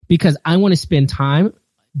because I want to spend time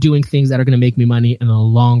doing things that are going to make me money in the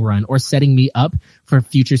long run or setting me up for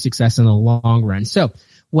future success in the long run. So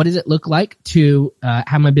what does it look like to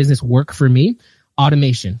have my business work for me?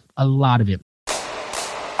 Automation, a lot of it.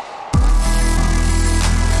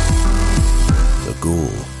 The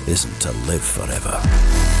goal isn't to live forever.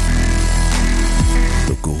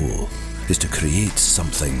 The goal is to create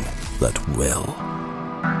something that will.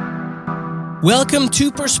 Welcome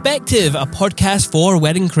to Perspective, a podcast for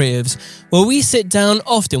wedding creatives, where we sit down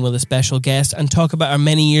often with a special guest and talk about our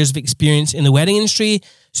many years of experience in the wedding industry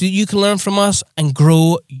so that you can learn from us and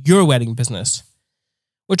grow your wedding business.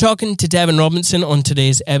 We're talking to Devin Robinson on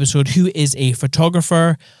today's episode, who is a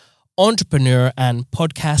photographer, entrepreneur, and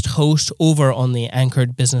podcast host over on the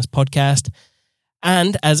Anchored Business Podcast.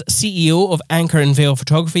 And as CEO of Anchor and Veil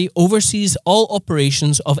Photography, oversees all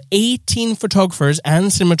operations of 18 photographers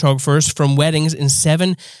and cinematographers from weddings in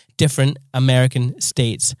 7 different American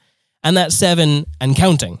states. And that's 7 and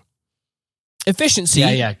counting. Efficiency.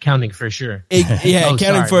 Yeah, counting for sure.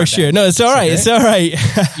 Counting for sure. No, it's all right. It's all right.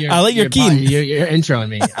 I like you're keen. You're introing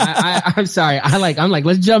me. I'm sorry. I'm like,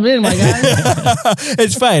 let's jump in, my guy.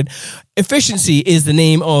 It's fine. Efficiency is the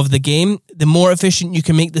name of the game. The more efficient you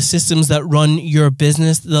can make the systems that run your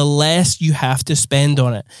business, the less you have to spend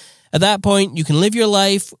on it. At that point, you can live your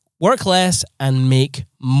life, work less, and make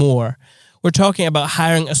more. We're talking about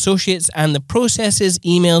hiring associates and the processes,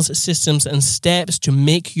 emails, systems, and steps to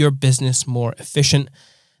make your business more efficient.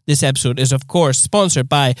 This episode is, of course, sponsored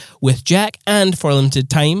by With Jack and for a limited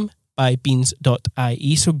time by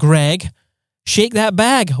Beans.ie. So, Greg, shake that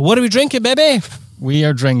bag. What are we drinking, baby? We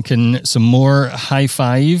are drinking some more High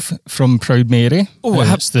Five from Proud Mary.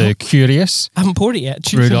 It's the Curious. I haven't poured it yet.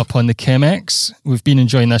 Brewed up on the Chemex. We've been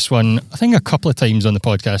enjoying this one, I think, a couple of times on the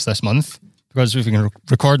podcast this month, because we've been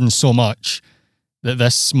recording so much that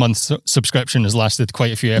this month's subscription has lasted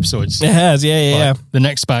quite a few episodes. It has, yeah. The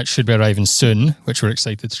next batch should be arriving soon, which we're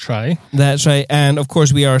excited to try. That's right. And of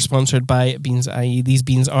course, we are sponsored by Beans.ie. These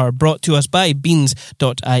beans are brought to us by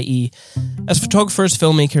Beans.ie. As photographers,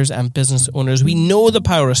 filmmakers, and business owners, we know the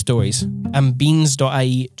power of stories, and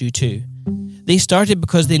Beans.ie do too. They started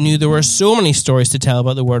because they knew there were so many stories to tell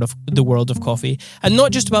about the world of coffee, and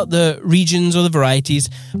not just about the regions or the varieties,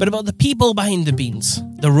 but about the people behind the beans,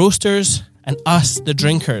 the roasters, and us, the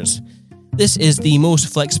drinkers. This is the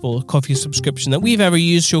most flexible coffee subscription that we've ever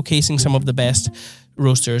used, showcasing some of the best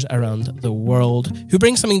roasters around the world who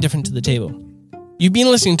bring something different to the table. You've been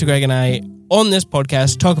listening to Greg and I on this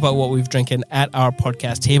podcast talk about what we've drinking at our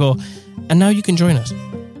podcast table, and now you can join us.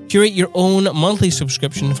 Curate your own monthly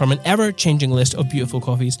subscription from an ever-changing list of beautiful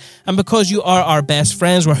coffees, and because you are our best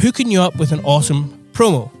friends, we're hooking you up with an awesome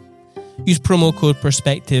promo. Use promo code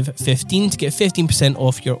PERSPECTIVE15 to get 15%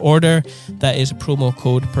 off your order. That is promo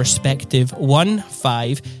code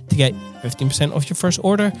PERSPECTIVE15 to get 15% off your first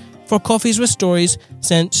order for coffees with stories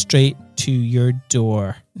sent straight to your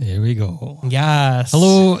door. There we go. Yes.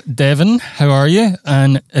 Hello, Devin. How are you?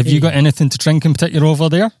 And have you got anything to drink in particular over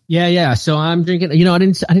there? Yeah. So I'm drinking. I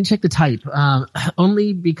didn't check the type.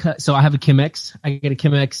 Only because I have a Chemex. I get a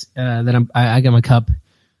Chemex. I got my cup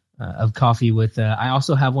of coffee with. I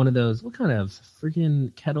also have one of those. What kind of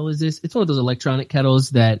freaking kettle is this? It's one of those electronic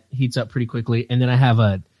kettles that heats up pretty quickly. And then I have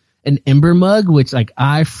an Ember mug, which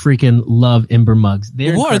I freaking love Ember mugs.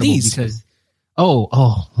 They're what are these? Because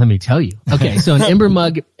let me tell you. Okay, so an Ember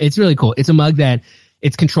mug, it's really cool. It's a mug that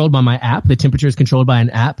it's controlled by my app. The temperature is controlled by an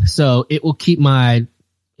app, so it'll keep my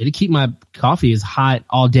coffee as hot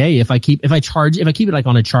all day. If I keep it like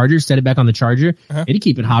on a charger, set it back on the charger, it'll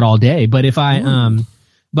keep it hot all day. But if I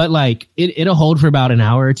it'll hold for about an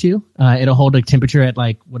hour or two. It'll hold a temperature at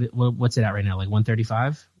what's it at right now? Like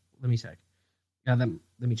 135? Let me check. Let me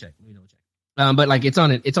check. Let me double check. But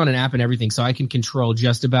it's on an app and everything, so I can control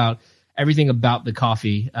just about everything about the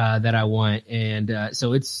coffee that I want, and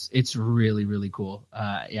so it's really, really cool.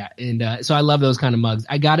 So I love those kind of mugs.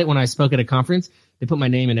 I got it when I spoke at a conference. They put my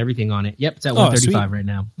name and everything on it. Yep, it's at 135 right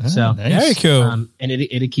now. So nice. Very cool. And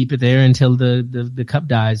it'll keep it there until the cup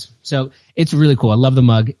dies. So it's really cool. I love the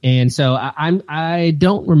mug. And so I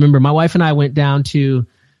don't remember. My wife and I went down to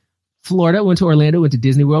Florida, went to Orlando, went to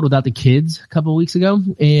Disney World without the kids a couple of weeks ago.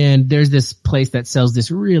 And there's this place that sells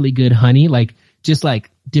this really good honey, just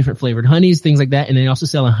different flavored honeys, things like that. And they also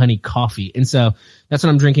sell a honey coffee. And so that's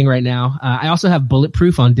what I'm drinking right now. I also have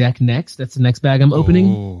Bulletproof on deck next. That's the next bag I'm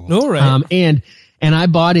opening. All right. And I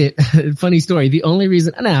bought it. Funny story. The only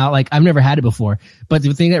reason now, I've never had it before, but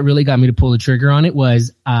the thing that really got me to pull the trigger on it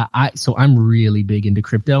was, I'm really big into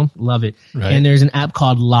crypto. Love it. Right. And there's an app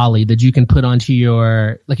called Lolly that you can put onto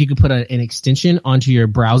your, you can put an extension onto your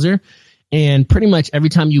browser. And pretty much every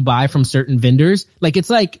time you buy from certain vendors, like it's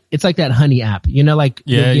like that Honey app, you know, like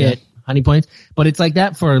you get Honey points, but it's like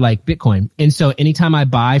that for like Bitcoin. And so anytime I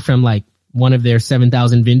buy from like one of their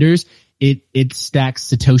 7,000 vendors, it stacks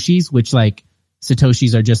Satoshis, which like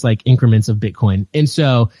Satoshis are just like increments of Bitcoin. And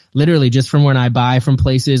so literally just from when I buy from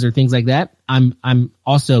places or things like that, I'm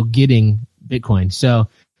also getting Bitcoin. So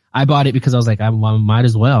I bought it because I was like, I might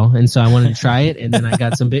as well. And so I wanted to try it. And then I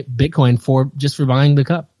got some Bitcoin for buying the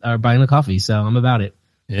cup or buying the coffee. So I'm about it.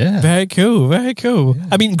 Yeah. Very cool. Very cool. Yeah.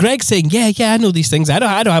 I mean, Greg's saying, yeah, I know these things. I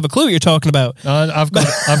don't have a clue what you're talking about. I've got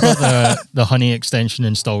the Honey extension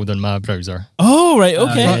installed on my browser. Oh, right.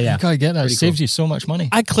 Okay. You gotta get that. It saves you so much money.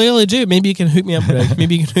 I clearly do. Maybe you can hook me up, Greg.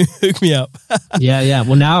 Maybe you can hook me up. Yeah.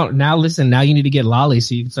 Well, now listen, now you need to get Lolly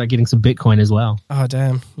so you can start getting some Bitcoin as well. Oh,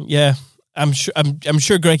 damn. Yeah. I'm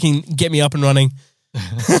sure Greg can get me up and running.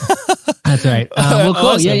 That's right. Well, cool.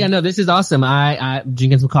 Awesome. Yeah. No, this is awesome. I'm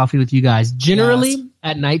drinking some coffee with you guys. Generally,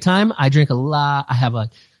 at nighttime, I drink a lot. I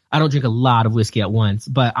don't drink a lot of whiskey at once,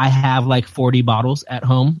 but I have like 40 bottles at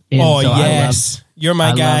home. And yes. You're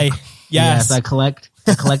my guy. Yes. I collect,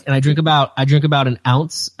 and I drink about an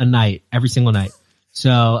ounce a night, every single night.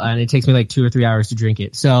 So, and it takes me like 2 or 3 hours to drink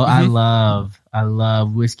it. So I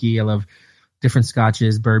love whiskey. I love different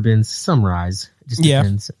scotches, bourbons, some rye. Just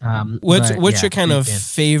depends. What's your kind of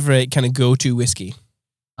favorite kind of go-to whiskey?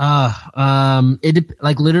 It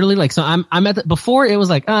like literally like, so I'm at before it was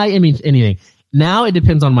like, I mean anything. Now it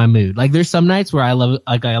depends on my mood. Like there's some nights where I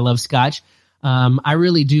love scotch. I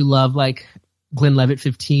really do love like Glenlivet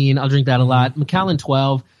 15. I'll drink that a lot. Macallan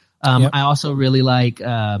 12. I also really like,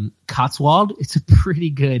 Cotswold. It's a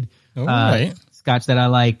pretty good, scotch that I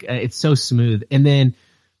like. It's so smooth. And then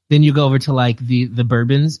you go over to like the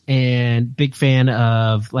bourbons, and big fan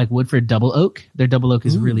of like Woodford Double Oak. Their Double Oak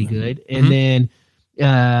is really good. And then,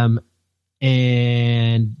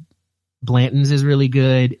 and Blanton's is really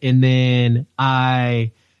good. And then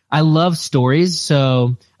I love stories.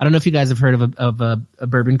 So I don't know if you guys have heard of a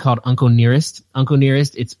bourbon called Uncle Nearest. Uncle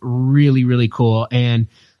Nearest, it's really, really cool. And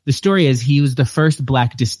the story is he was the first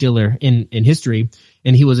black distiller in history,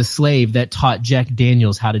 and he was a slave that taught Jack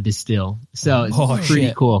Daniels how to distill. So it's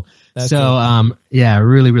pretty cool. That's cool.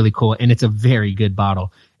 Really, really cool. And it's a very good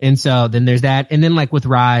bottle. And so then there's that. And then like with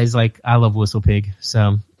rye, like I love Whistle Pig.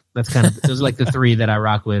 So that's kind of, those are like the three that I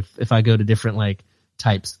rock with if I go to different like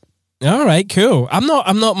types. All right, cool. I'm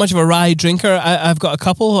not much of a rye drinker. I've got a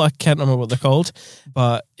couple. I can't remember what they're called,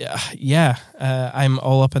 but I'm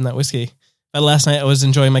all up in that whiskey. Last night I was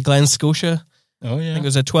enjoying my Glen Scotia. Oh yeah, I think it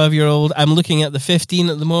was a 12-year-old. I'm looking at the 15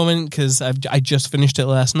 at the moment because I just finished it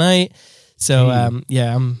last night. So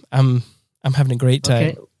I'm having a great time.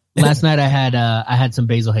 Okay. Last night I had some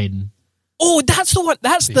Basil Hayden. Oh, that's the one.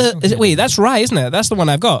 That's that's rye, isn't it? That's the one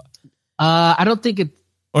I've got. I don't think it.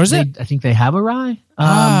 Or is it? I think they have a rye.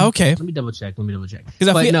 Okay. Let me double check.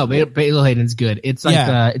 No, Basil Hayden's good. It's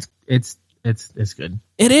like it's good.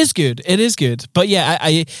 It is good. It is good. But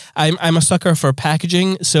yeah, I'm a sucker for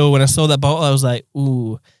packaging. So when I saw that bottle, I was like,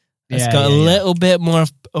 ooh, it's got a little bit more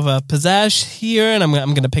of a pizzazz here, and I'm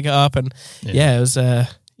going to pick it up. And it was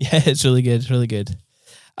it's really good. It's really good.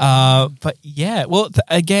 But yeah, well,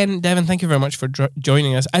 again, Devin, thank you very much for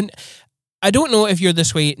joining us. And I don't know if you're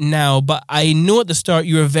this way now, but I know at the start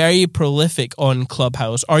you were very prolific on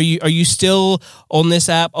Clubhouse. Are you still on this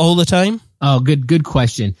app all the time? Oh, good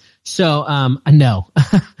question. So, no.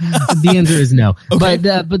 The answer is no. Okay.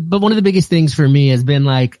 But one of the biggest things for me has been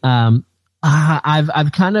like,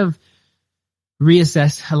 I've kind of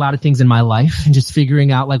reassessed a lot of things in my life and just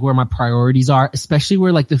figuring out like where my priorities are, especially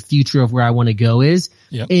where like the future of where I want to go is.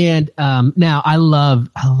 Yep. And, now I love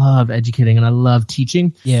educating and I love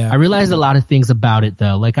teaching. Yeah. I realized a lot of things about it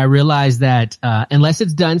though. Like I realized that, unless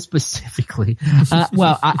it's done specifically,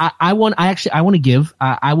 I want to give,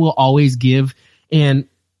 I will always give. And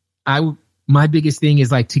my biggest thing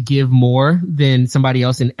is like to give more than somebody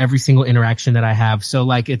else in every single interaction that I have. So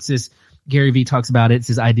like it's this, Gary Vee talks about it. It's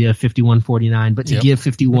his idea of 51-49, but to give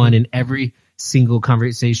 51 in every single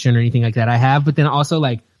conversation or anything like that I have. But then also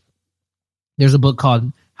like there's a book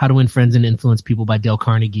called How to Win Friends and Influence People by Dale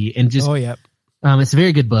Carnegie. And just, it's a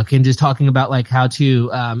very good book, and just talking about like how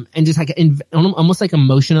to, and just like almost like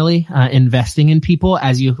emotionally, investing in people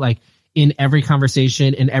as you like in every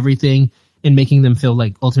conversation and everything, and making them feel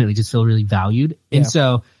like ultimately just feel really valued. Yeah. And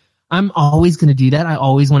so I'm always going to do that. I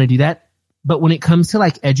always want to do that. But when it comes to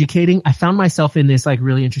like educating, I found myself in this like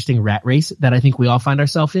really interesting rat race that I think we all find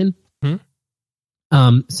ourselves in.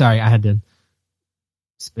 Sorry, I had to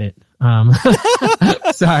spit.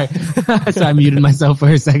 Sorry. So I muted myself for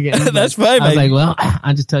a second. That's fine. I was like, well,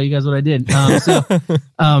 I'll just tell you guys what I did.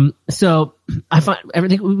 So I find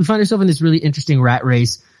we find ourselves in this really interesting rat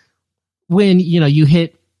race when, you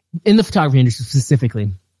hit in the photography industry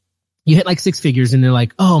specifically, you hit like six figures and they're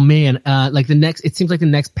like, oh man, it seems like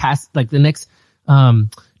the next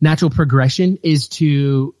natural progression is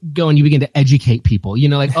to go and you begin to educate people,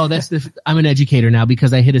 I'm an educator now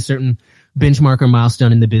because I hit a certain benchmark or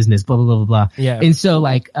milestone in the business, blah, blah, blah, blah, blah. Yeah. And so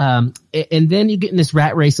and then you get in this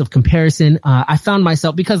rat race of comparison. I found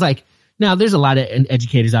myself because now there's a lot of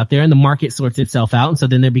educators out there and the market sorts itself out. And so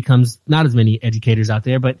then there becomes not as many educators out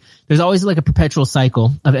there, but there's always like a perpetual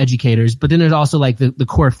cycle of educators. But then there's also like the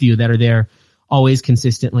core few that are there always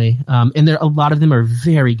consistently. And a lot of them are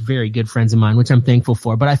very, very good friends of mine, which I'm thankful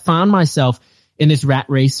for. But I found myself in this rat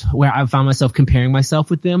race where I found myself comparing myself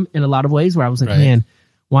with them in a lot of ways where I was like, man,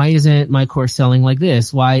 why isn't my course selling like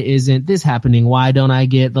this? Why isn't this happening? Why don't I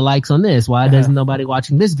get the likes on this? Why doesn't nobody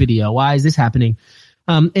watching this video? Why is this happening?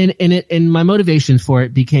 And my motivation for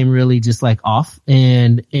it became really just like off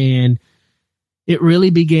and it really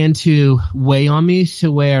began to weigh on me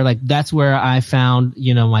to where like that's where I found,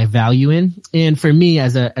 my value in. And for me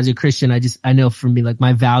as a Christian, I know for me, like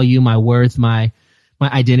my value, my worth, my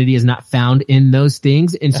identity is not found in those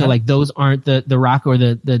things. And so like those aren't the rock or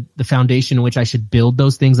the foundation in which I should build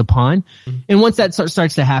those things upon. Mm-hmm. And once that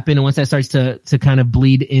starts to happen and once that starts to kind of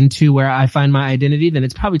bleed into where I find my identity, then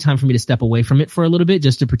it's probably time for me to step away from it for a little bit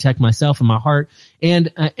just to protect myself and my heart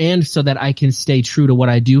and so that I can stay true to what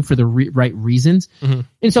I do for the right reasons. Mm-hmm.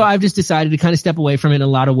 And so I've just decided to kind of step away from it in a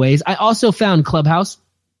lot of ways. I also found Clubhouse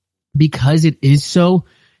because it is so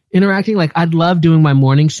interacting. Like I'd love doing my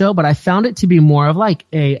morning show, but I found it to be more of like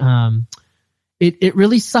it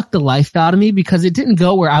really sucked the life out of me because it didn't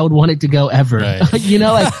go where I would want it to go ever. Right.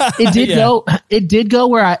 It did go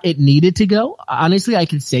where it needed to go. Honestly, I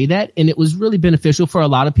could say that. And it was really beneficial for a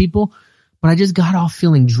lot of people, but I just got off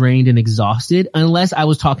feeling drained and exhausted unless I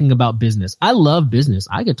was talking about business. I love business.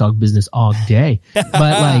 I could talk business all day, but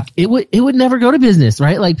like it would never go to business,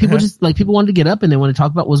 right? Like people people wanted to get up and they want to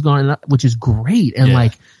talk about what's going on, which is great.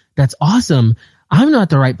 And that's awesome. I'm not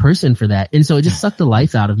the right person for that. And so it just sucked the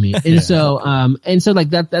life out of me. And so like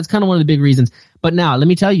that's kind of one of the big reasons. But now let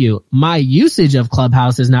me tell you, my usage of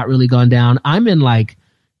Clubhouse has not really gone down. I'm in like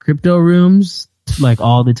crypto rooms, like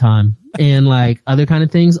all the time and like other kind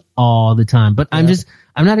of things all the time. But I'm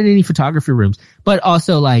not in any photography rooms, but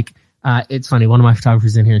also like, it's funny. One of my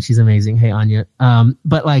photographers in here and she's amazing. Hey, Anya.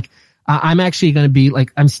 But like, I'm actually going to be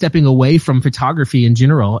like, I'm stepping away from photography in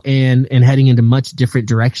general and heading into much different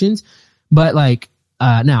directions. But like,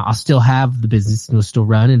 now I'll still have the business and it'll still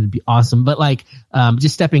run and it'd be awesome. But like,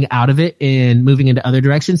 just stepping out of it and moving into other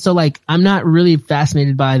directions. So like, I'm not really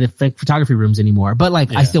fascinated by the photography rooms anymore, but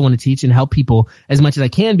like, I still want to teach and help people as much as I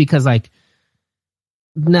can because like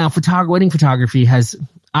now wedding photography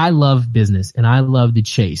I love business and I love the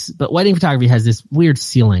chase, but wedding photography has this weird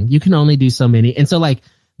ceiling. You can only do so many. And so like,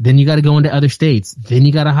 then you got to go into other states. Then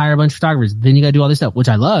you got to hire a bunch of photographers. Then you got to do all this stuff, which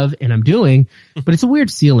I love and I'm doing, but it's a weird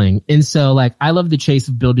ceiling. And so like, I love the chase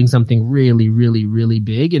of building something really, really, really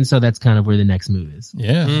big. And so that's kind of where the next move is.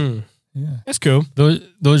 Yeah. Mm. Yeah. That's cool.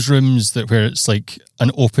 Those rooms where it's like an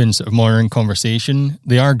open sort of modern conversation,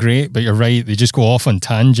 they are great, but you're right. They just go off on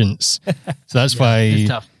tangents. So that's why it's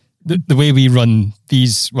tough. The way we run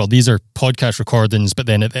these are podcast recordings, but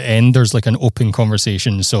then at the end, there's like an open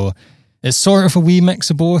conversation. So it's sort of a wee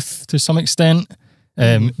mix of both to some extent. But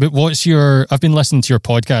I've been listening to your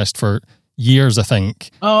podcast for years, I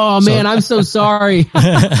think. Oh man, I'm so sorry.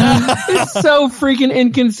 It's so freaking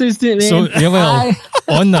inconsistent, man. So,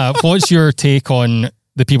 on that, what's your take on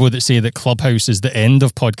the people that say that Clubhouse is the end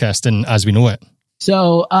of podcasting as we know it?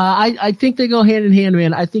 So, I think they go hand in hand,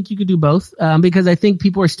 man. I think you could do both, because I think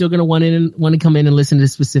people are still going to want to come in and listen to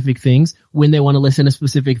specific things when they want to listen to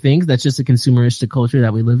specific things. That's just a consumeristic culture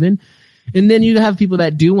that we live in. And then you have people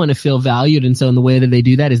that do want to feel valued. And so in the way that they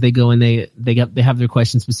do that is they go and they have their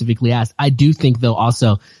questions specifically asked. I do think though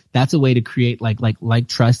also that's a way to create like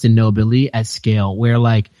trust and knowability at scale where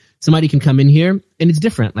like somebody can come in here and it's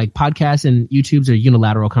different. Like podcasts and YouTubes are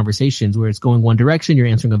unilateral conversations where it's going one direction. You're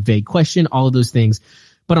answering a vague question, all of those things.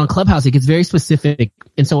 But on Clubhouse, it gets very specific.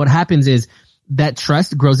 And so what happens is that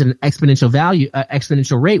trust grows at an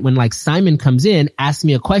exponential rate. When like Simon comes in, asks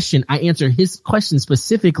me a question, I answer his question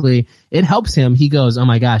specifically. It helps him. He goes, "Oh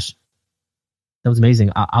my gosh, that was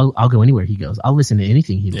amazing. I'll go anywhere." He goes, "I'll listen to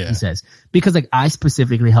anything he says," because like I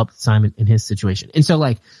specifically helped Simon in his situation. And so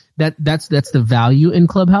like that's the value in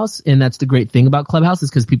Clubhouse. And that's the great thing about Clubhouse is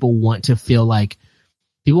because people want to feel like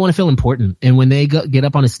people want to feel important. And when they get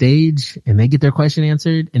up on a stage and they get their question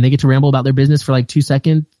answered and they get to ramble about their business for like 2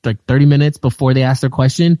 seconds, like 30 minutes before they ask their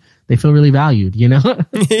question, they feel really valued, you know?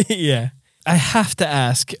 Yeah. I have to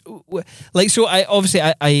ask, like, so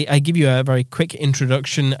I give you a very quick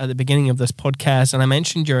introduction at the beginning of this podcast, and I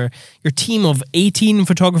mentioned your team of 18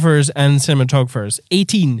 photographers and cinematographers.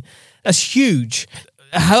 18. That's huge.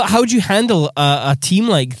 How do you handle a team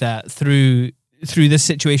like that through this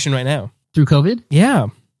situation right now? Through COVID? Yeah.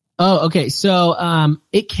 Oh, okay. So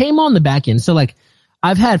it came on the back end. So like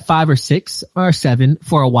I've had 5 or 6 or 7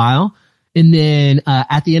 for a while. And then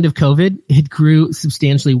at the end of COVID, it grew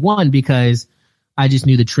substantially. One, because I just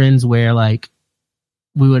knew the trends where like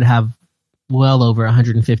we would have well over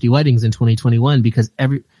 150 weddings in 2021 because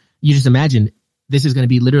you just imagine this is going to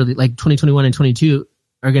be literally like 2021 and 22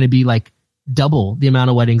 are going to be like double the amount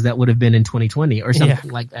of weddings that would have been in 2020 or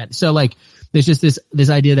something like that. So like there's just this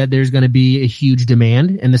idea that there's going to be a huge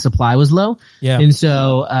demand and the supply was low. Yeah. And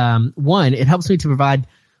so one, it helps me to provide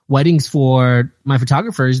weddings for my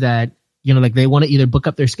photographers that, you know, like they want to either book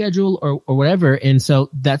up their schedule or whatever. And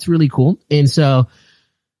so that's really cool. And so,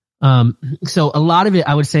 so a lot of it,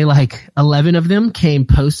 I would say like 11 of them came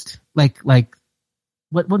post, like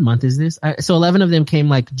what month is this? So 11 of them came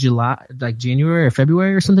like January or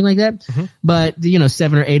February or something like that. Mm-hmm. But, you know,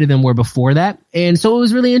 7 or 8 of them were before that. And so it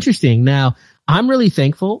was really interesting. Now I'm really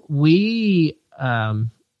thankful.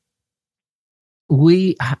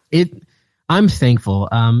 I'm thankful.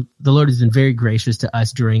 The Lord has been very gracious to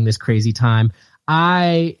us during this crazy time.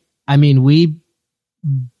 I mean, we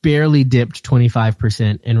barely dipped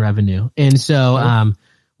 25% in revenue. And so,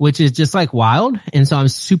 which is just like wild. And so I'm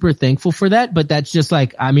super thankful for that. But that's just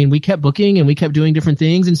like, I mean, we kept booking and we kept doing different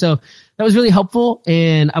things. And so that was really helpful.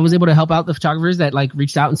 And I was able to help out the photographers that like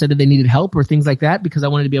reached out and said that they needed help or things like that because I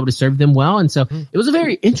wanted to be able to serve them well. And so it was a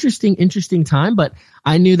very interesting time. But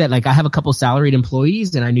I knew that like I have a couple salaried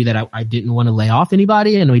employees and I knew that I didn't want to lay off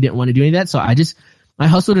anybody and we didn't want to do any of that. So I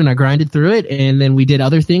hustled and I grinded through it. And then we did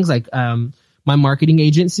other things like, my marketing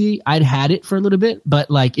agency. I'd had it for a little bit, but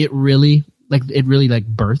like it really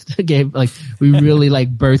birthed, we really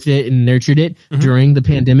like birthed it and nurtured it during the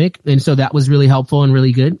pandemic. And so that was really helpful and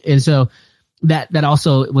really good. And so that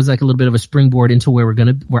also was like a little bit of a springboard into where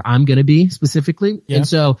I'm going to be specifically. Yeah. And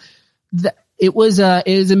so it was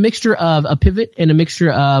a mixture of a pivot and a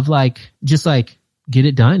mixture of like, just like get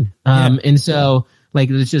it done. And so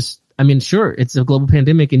like, it's just, I mean, sure, it's a global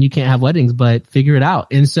pandemic and you can't have weddings, but figure it out.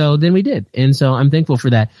 And so then we did. And so I'm thankful for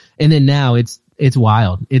that. And then now it's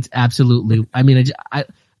wild. It's absolutely, I mean, I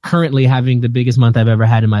currently having the biggest month I've ever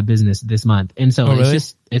had in my business this month. And so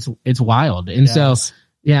it's wild. And so,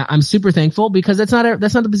 yeah, I'm super thankful because that's not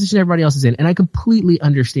the position everybody else is in. And I completely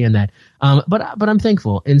understand that. But I'm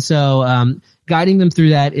thankful. And so, guiding them through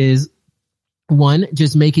that is one,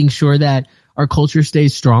 just making sure that our culture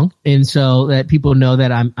stays strong. And so that people know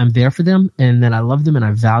that I'm there for them and that I love them and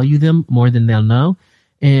I value them more than they'll know.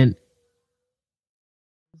 And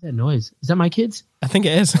that noise? Is that my kids? I think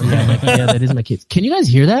it is. Oh, yeah, that is my kids. Can you guys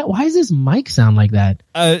hear that? Why does this mic sound like that?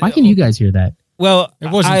 Why can you guys hear that? Well, it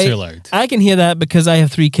wasn't too loud. I can hear that because I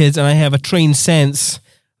have 3 kids and I have a trained sense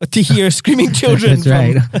to hear screaming children. That's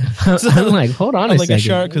right. So I'm like, hold on a second. I'm like a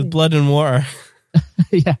shark with blood and water.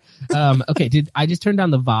 Yeah. Okay. Did I just turn down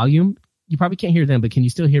the volume? You probably can't hear them, but can you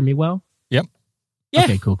still hear me well? Yep. Yeah.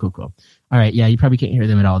 Okay. Cool. All right. Yeah. You probably can't hear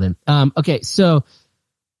them at all then. Okay. So.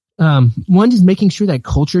 One, just making sure that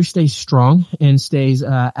culture stays strong and stays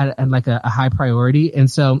at like a high priority. And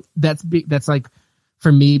so that's big. That's like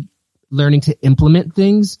for me, learning to implement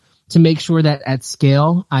things to make sure that at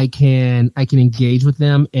scale I can engage with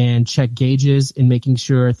them and check gauges and making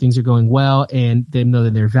sure things are going well and they know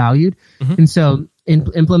that they're valued. Mm-hmm. And so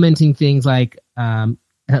implementing things like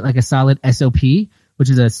a solid SOP,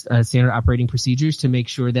 which is a standard operating procedures, to make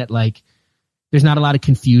sure that like there's not a lot of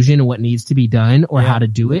confusion in what needs to be done or how to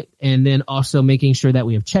do it. And then also making sure that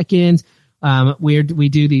we have check-ins where we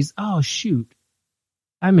do these. Oh, shoot.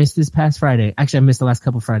 I missed this past Friday. Actually, I missed the last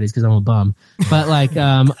couple Fridays because I'm a bum. But like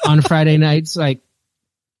on Friday nights, like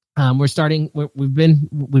we've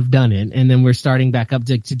done it. And then we're starting back up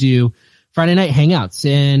to do Friday night hangouts.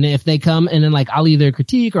 And if they come and then like I'll either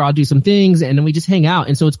critique or I'll do some things and then we just hang out.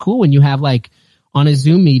 And so it's cool when you have like on a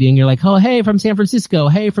Zoom meeting, you're like, oh, hey, from San Francisco.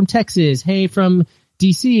 Hey, from Texas. Hey, from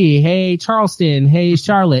DC. Hey, Charleston. Hey,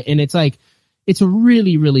 Charlotte. And it's like, it's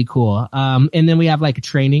really, really cool. And then we have like a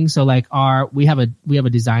training. So like we have a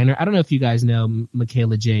designer. I don't know if you guys know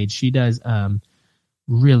Michaela Jade. She does,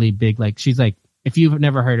 really big, like she's like, if you've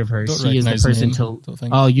never heard of her, she is the person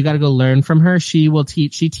you got to go learn from her. She will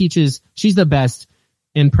teach, she's the best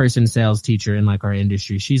in-person sales teacher in like our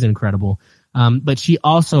industry. She's incredible. But she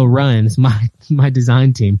also runs my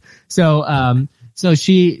design team. So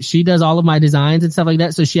she does all of my designs and stuff like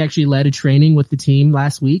that. So she actually led a training with the team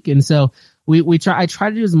last week. And so I try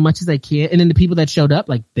to do as much as I can. And then the people that showed up,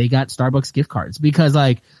 like, they got Starbucks gift cards, because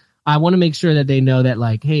like, I want to make sure that they know that,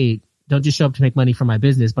 like, hey, don't just show up to make money for my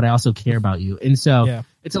business, but I also care about you. And so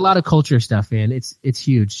it's a lot of culture stuff, man. It's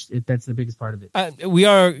huge. That's the biggest part of it. We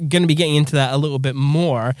are going to be getting into that a little bit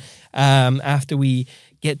more after we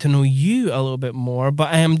get to know you a little bit more.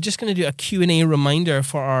 But I am just going to do a Q&A reminder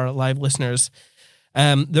for our live listeners.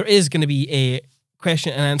 There is going to be a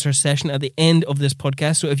question and answer session at the end of this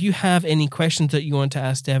podcast. So if you have any questions that you want to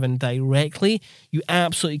ask Devin directly, you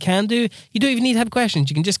absolutely can do. You don't even need to have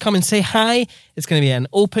questions. You can just come and say hi. It's going to be an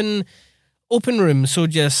open room. So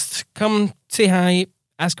just come, say hi,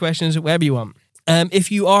 ask questions, whatever you want.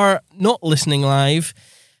 If you are not listening live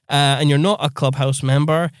and you're not a Clubhouse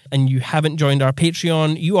member and you haven't joined our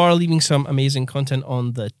Patreon, you are leaving some amazing content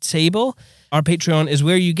on the table. Our Patreon is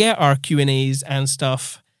where you get our Q&As and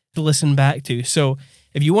stuff to listen back to. So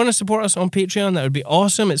if you want to support us on Patreon, that would be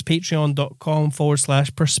awesome. It's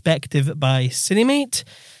patreon.com/perspective by Cinemate.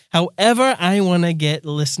 However, I want to get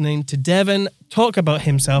listening to Devin talk about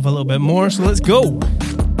himself a little bit more. So let's go.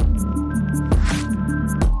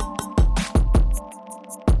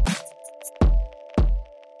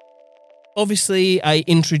 Obviously, I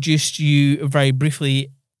introduced you very briefly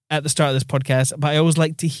at the start of this podcast, but I always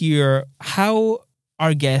like to hear how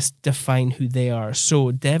our guests define who they are.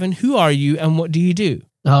 So, Devin, who are you and what do you do?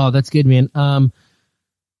 Oh, that's good, man. Who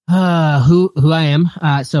I am.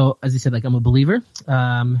 So, as I said, like, I'm a believer.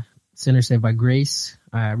 Sinner saved by grace.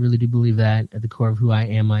 I really do believe that at the core of who I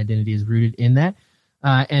am, my identity is rooted in that.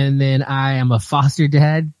 And then I am a foster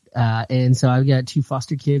dad. And so I've got 2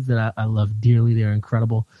 foster kids that I love dearly. They're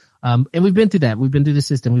incredible. And we've been through that. We've been through the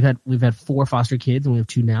system. We've had 4 foster kids, and we have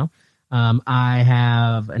 2 now. I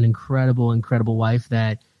have an incredible wife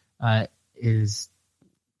that is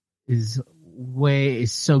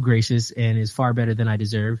so gracious and is far better than I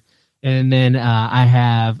deserve. And then I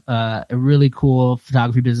have a really cool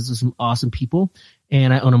photography business with some awesome people,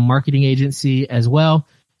 and I own a marketing agency as well,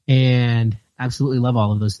 and absolutely love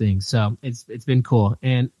all of those things. So it's been cool.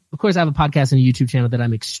 And of course, I have a podcast and a YouTube channel that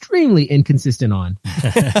I'm extremely inconsistent on.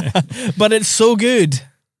 But it's so good.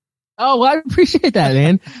 Oh, well, I appreciate that,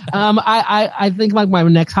 man. I think like my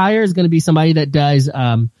next hire is going to be somebody that does do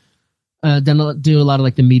a lot of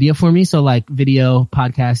like the media for me. So like video,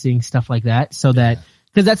 podcasting, stuff like that. So that,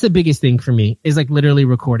 because that's the biggest thing for me is like literally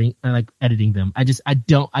recording and like editing them. I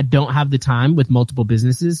don't have the time with multiple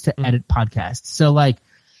businesses to edit podcasts. So like,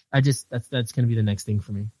 that's going to be the next thing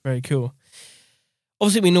for me. Very cool.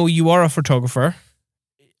 Obviously, we know you are a photographer.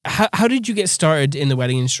 How did you get started in the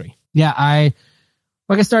wedding industry? Yeah, I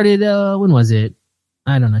started, when was it?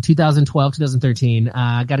 I don't know, 2012, 2013.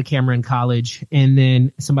 I got a camera in college, and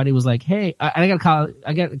then somebody was like, hey, I got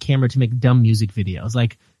a camera to make dumb music videos,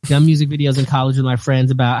 like dumb music videos in college with my friends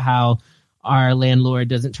about how our landlord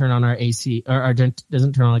doesn't turn on our AC or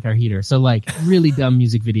doesn't turn on like our heater. So like really dumb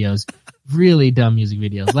music videos,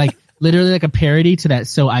 like literally like a parody to that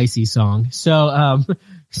So Icy song. So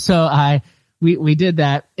we did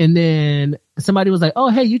that, and then somebody was like, oh,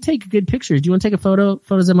 hey, you take good pictures. Do you want to take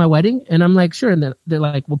photos of my wedding? And I'm like, sure. And then they're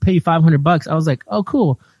like, we'll pay you $500. I was like, oh,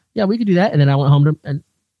 cool. Yeah, we could do that. And then I went home and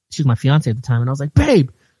she was my fiance at the time. And I was like,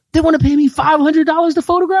 babe, they want to pay me $500 to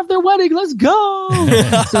photograph their wedding. Let's go.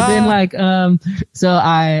 So then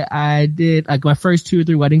I did like my first 2 or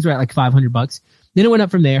 3 weddings were at like $500. Then it went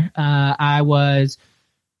up from there. I went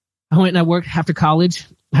and I worked after college.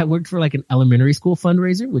 I worked for like an elementary school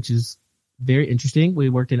fundraiser, which is very interesting. We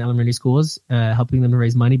worked in elementary schools, helping them to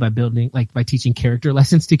raise money by teaching character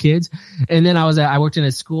lessons to kids. And then I worked in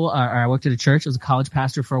a school, or I worked at a church. I was a college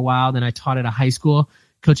pastor for a while. Then I taught at a high school,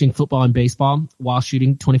 coaching football and baseball while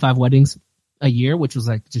shooting 25 weddings a year, which was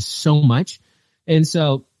like just so much. And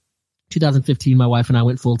so 2015, my wife and I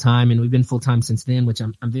went full time, and we've been full time since then, which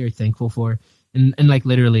I'm very thankful for. And like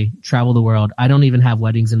literally travel the world. I don't even have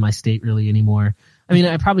weddings in my state really anymore. I mean,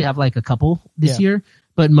 I probably have like a couple this year,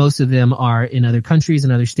 but most of them are in other countries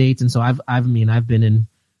and other states. And so I've been in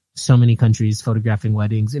so many countries photographing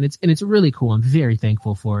weddings, and it's really cool. I'm very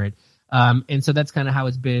thankful for it. And so that's kind of how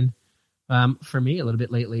it's been for me a little bit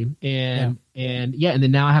lately. And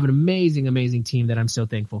then now I have an amazing team that I'm so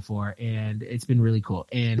thankful for, and it's been really cool.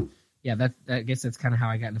 And yeah, I guess that's kind of how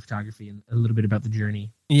I got into photography and a little bit about the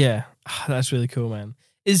journey. Yeah, that's really cool, man.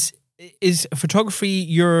 Is photography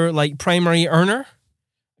your like primary earner?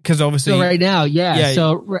 Because obviously, so right now, yeah.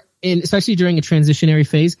 So especially during a transitionary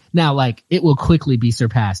phase, now like it will quickly be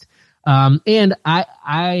surpassed. And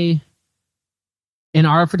I And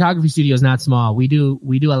our photography studio is not small. We do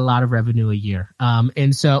a lot of revenue a year.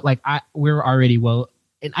 And so like we're already well,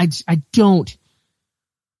 and I don't,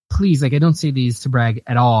 please, like I don't say these to brag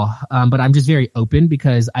at all. But I'm just very open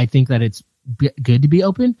because I think that it's good to be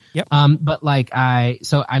open. Yep. But like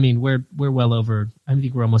we're well over, I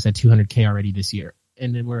think we're almost at 200K already this year.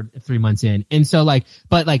 And then we're 3 months in. And so like,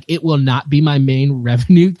 but like it will not be my main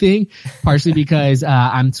revenue thing, partially because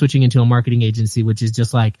I'm switching into a marketing agency, which is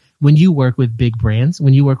just like when you work with big brands,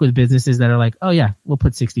 when you work with businesses that are like, oh yeah, we'll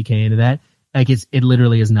put 60K into that. Like it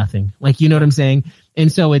literally is nothing. Like, you know what I'm saying?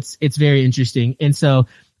 And so it's very interesting. And so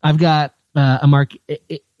I've got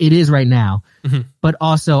it is right now, but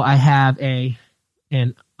also I have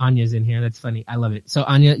and Anya's in here. That's funny. I love it. So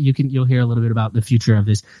Anya, you'll hear a little bit about the future of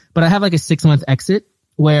this, but I have like a 6-month exit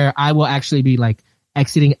where I will actually be like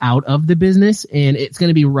exiting out of the business, and it's going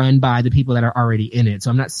to be run by the people that are already in it. So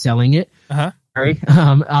I'm not selling it. Sorry.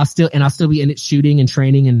 I'll still be in it, shooting and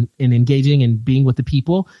training and engaging and being with the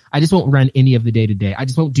people. I just won't run any of the day to day. I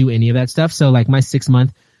just won't do any of that stuff. So like my 6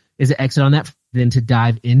 month is an exit on that, then to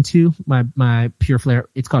dive into my Pure Flare.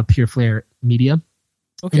 It's called Pure Flare Media.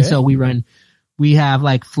 Okay. And so we have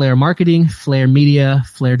like Flare Marketing, Flare Media,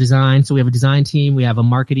 Flare Design. So we have a design team. We have a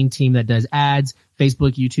marketing team that does ads,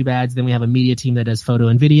 Facebook, YouTube ads. Then we have a media team that does photo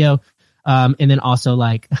and video. And then also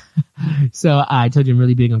like, so I told you I'm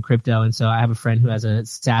really big on crypto. And so I have a friend who has a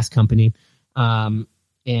SaaS company. And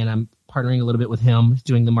I'm partnering a little bit with him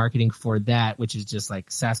doing the marketing for that, which is just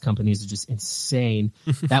like SaaS companies are just insane.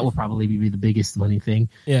 That will probably be the biggest money thing.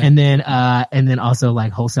 Yeah. And then also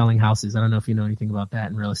like wholesaling houses. I don't know if you know anything about that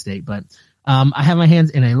in real estate, but I have my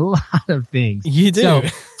hands in a lot of things. You do.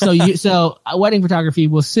 So wedding photography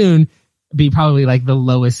will soon be probably like the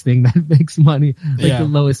lowest thing that makes money, the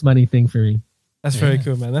lowest money thing for me. That's very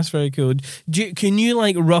cool, man. That's very cool. Can you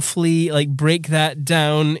like roughly like break that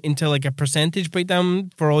down into like a percentage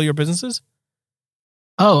breakdown for all your businesses?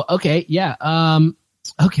 Oh, okay. Yeah.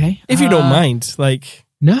 Okay. If you don't mind, like.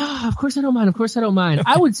 No, of course I don't mind.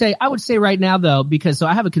 Okay. I would say right now though, because so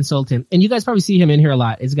I have a consultant and you guys probably see him in here a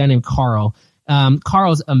lot. It's a guy named Carl.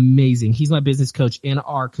 Carl's amazing. He's my business coach and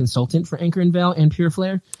our consultant for Anchor and Veil and Pure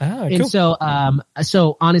Flare. Ah, cool. And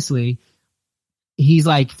so honestly, he's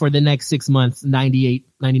like, for the next 6 months,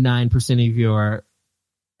 99% of your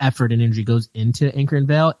effort and energy goes into Anchor and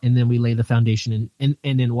Veil. And then we lay the foundation. And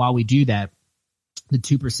then while we do that, the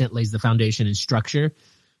 2% lays the foundation and structure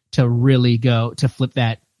to really go to flip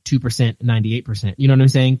that 2%, 98%. You know what I'm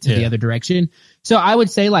saying? To the other direction. So I would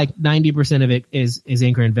say like 90% of it is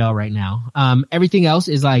Anchor and Veil right now. Everything else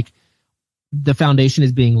is like the foundation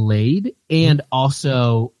is being laid and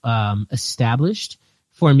also established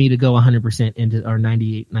for me to go 100% into, or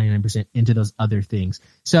 98, 99% into those other things.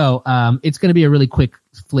 So it's going to be a really quick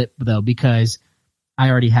flip though, because I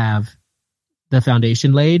already have the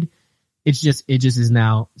foundation laid. It just is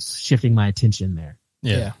now shifting my attention there.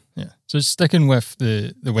 Yeah. So sticking with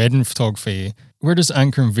the wedding photography, where does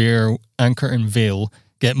Anchor and Veil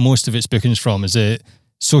get most of its bookings from? Is it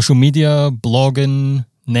social media, blogging,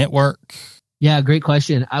 network? Yeah, great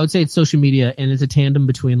question. I would say it's social media, and it's a tandem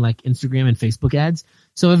between like Instagram and Facebook ads.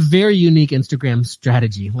 So a very unique Instagram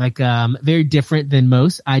strategy, like very different than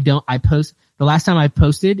most. The last time I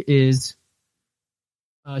posted is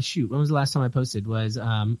when was the last time I posted? Was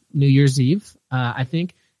New Year's Eve, I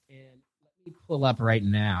think. And let me pull up right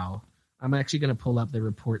now. I'm actually going to pull up the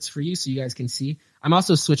reports for you so you guys can see. I'm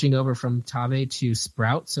also switching over from Tave to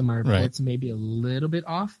Sprout, so my reports may be a little bit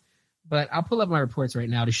off. But I'll pull up my reports right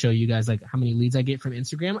now to show you guys like how many leads I get from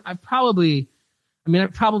Instagram. I probably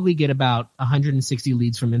get about 160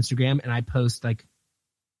 leads from Instagram, and I post like,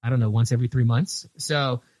 I don't know, once every 3 months.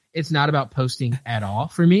 So it's not about posting at all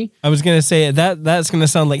for me. I was going to say that's going to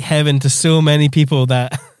sound like heaven to so many people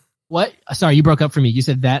that... What? Sorry, you broke up for me. You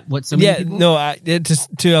said that? What? So many people? No,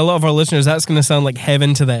 to a lot of our listeners, that's going to sound like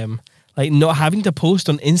heaven to them. Like not having to post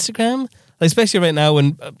on Instagram, like especially right now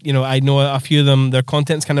when, I know a few of them, their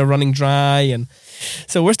content's kind of running dry. And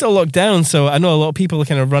so we're still locked down. So I know a lot of people are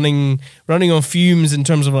kind of running on fumes in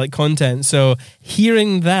terms of like content. So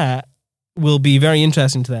hearing that will be very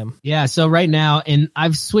interesting to them. Yeah. So right now, and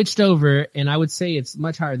I've switched over, and I would say it's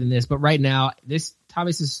much higher than this, but right now,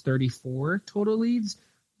 Tavis is 34 total leads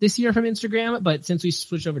this year from Instagram, but since we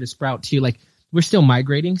switched over to Sprout too, like we're still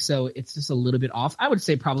migrating, so it's just a little bit off. I would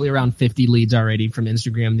say probably around 50 leads already from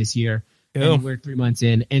Instagram this year. Cool. And we're 3 months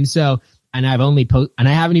in, and so I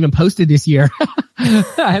haven't even posted this year.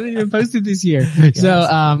 Yes.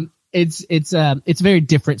 So it's a very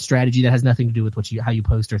different strategy that has nothing to do with how you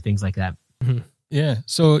post or things like that. Mm-hmm. Yeah.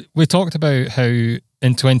 So we talked about how in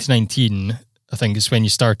 2019 I think it's when you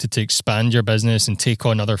started to expand your business and take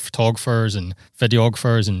on other photographers and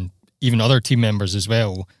videographers and even other team members as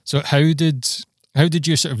well. So how did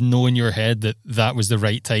you sort of know in your head that that was the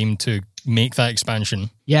right time to make that expansion?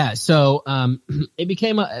 Yeah. So it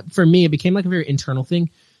became for me, it became like a very internal thing.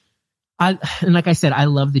 And like I said, I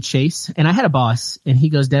love the chase, and I had a boss, and he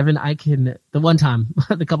goes, Devin,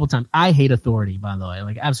 the couple times, I hate authority, by the way,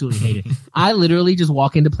 like absolutely hate it. I literally just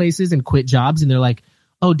walk into places and quit jobs, and they're like,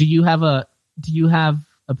 oh, do you have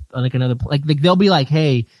like another, like they'll be like,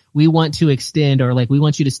 hey, we want to extend, or like, we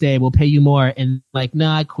want you to stay, we'll pay you more. And like, no,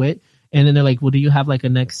 I quit. And then they're like, well, do you have like a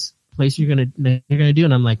next place you're going to do?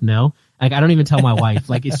 And I'm like, no, like, I don't even tell my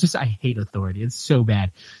wife. Like, it's just, I hate authority. It's so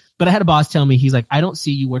bad. But I had a boss tell me, he's like, I don't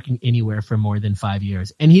see you working anywhere for more than 5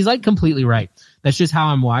 years. And he's like completely right. That's just how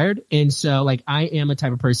I'm wired. And so like, I am a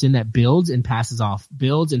type of person that builds and passes off,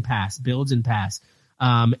 builds and pass.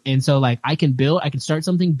 And so like, I can start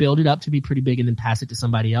something, build it up to be pretty big, and then pass it to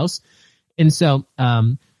somebody else. And so,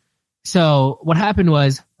 so what happened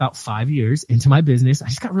was, about 5 years into my business, I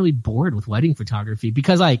just got really bored with wedding photography,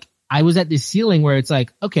 because like, I was at this ceiling where it's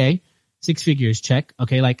like, okay, 6 figures, check.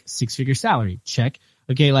 Okay. Like 6-figure salary, check.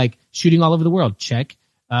 Okay, like shooting all over the world, check.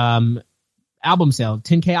 Album sale,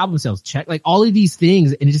 10K album sales, check. Like all of these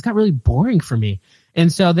things, and it just got really boring for me.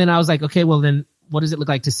 And so then I was like, okay, well then what does it look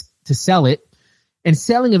like to sell it? And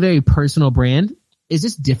selling a very personal brand is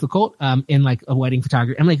just difficult in like a wedding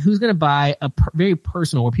photography. I'm like, who's going to buy very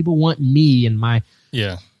personal, where people want me and my,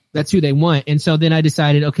 yeah, that's who they want. And so then I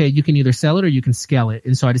decided, okay, you can either sell it or you can scale it.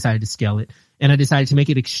 And so I decided to scale it, and I decided to make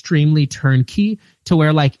it extremely turnkey, to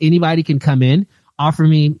where like anybody can come in, offer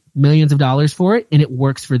me millions of dollars for it, and it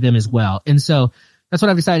works for them as well. And so that's what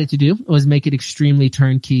I've decided to do, was make it extremely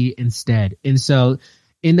turnkey instead. And so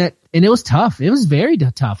and it was tough. It was very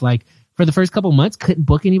tough. Like for the first couple of months, couldn't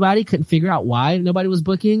book anybody, couldn't figure out why nobody was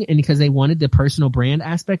booking, and because they wanted the personal brand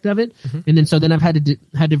aspect of it. Mm-hmm. And then so then I've had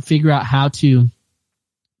to figure out how to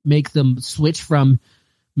make them switch from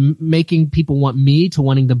making people want me to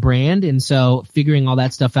wanting the brand. And so figuring all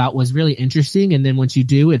that stuff out was really interesting. And then once you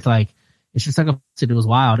do, it's like, it's just like it was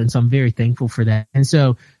wild. And so I'm very thankful for that. And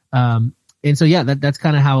so yeah, that's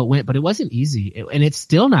kind of how it went, but it wasn't easy, and it's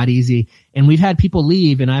still not easy. And we've had people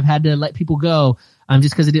leave, and I've had to let people go,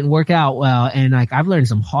 just cause it didn't work out well. And like, I've learned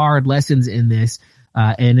some hard lessons in this.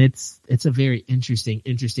 And it's a very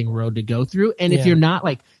interesting road to go through. And if you're not,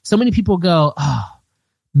 like, so many people go, oh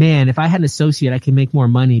man, if I had an associate, I can make more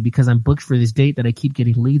money because I'm booked for this date that I keep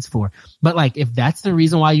getting leads for. But like, if that's the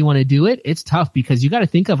reason why you want to do it, it's tough, because you got to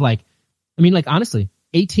think of like, I mean, like, honestly,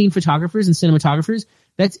 18 photographers and cinematographers,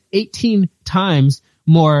 that's 18 times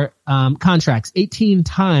more contracts, 18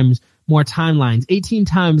 times more timelines, 18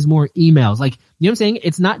 times more emails. Like, you know what I'm saying?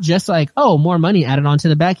 It's not just like, oh, more money added on to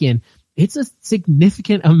the back end. It's a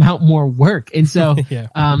significant amount more work. And so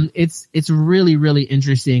it's really, really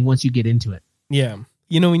interesting once you get into it. Yeah.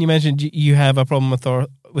 You know, when you mentioned you have a problem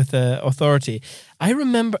with authority, I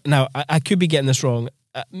remember, now I could be getting this wrong,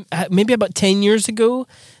 maybe about 10 years ago,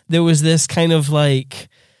 there was this kind of like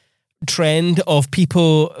trend of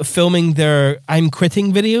people filming their I'm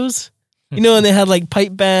quitting videos, you know, and they had like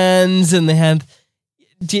pipe bands, and they had,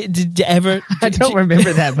 did you ever? I don't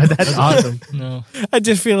remember that, but that's awesome. No, I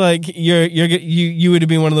just feel like you would have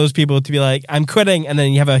been one of those people to be like, I'm quitting, and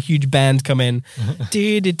then you have a huge band come in.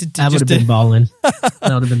 That would have been balling.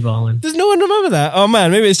 That would have been balling. Does no one remember that? Oh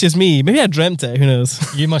man, maybe it's just me. Maybe I dreamt it. Who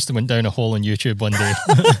knows? You must have went down a hole on YouTube one day.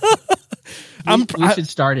 We should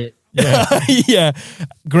start it. Yeah. Yeah.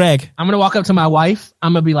 Greg. I'm going to walk up to my wife.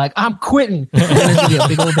 I'm going to be like, I'm quitting. And there's going to be a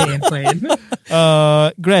big old band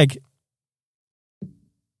playing. Greg.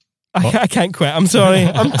 I can't quit. I'm sorry.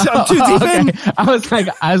 I'm too deep in. I was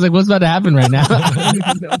like, what's about to happen right now?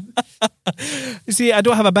 You see, I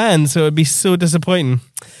don't have a band, so it'd be so disappointing.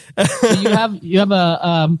 So you have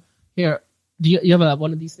a here. Do you have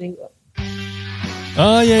one of these things?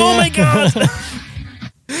 Oh yeah. Oh my god.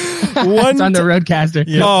 It's on the Rodecaster.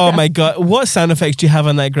 Yeah. Oh my god! What sound effects do you have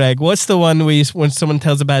on that, Greg? What's the one where when someone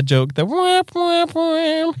tells a bad joke? The whap whap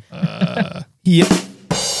whap. There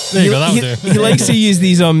you go. That'll do. He likes to use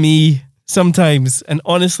these on me sometimes, and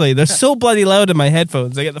honestly, they're so bloody loud in my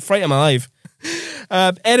headphones. I get the fright of my life.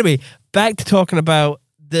 Anyway, back to talking about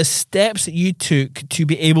the steps that you took to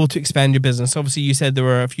be able to expand your business. Obviously, you said there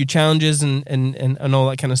were a few challenges and all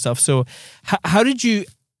that kind of stuff. So, how did you,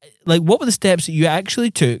 like, what were the steps that you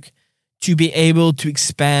actually took to be able to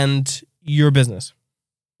expand your business?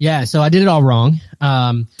 Yeah, so I did it all wrong.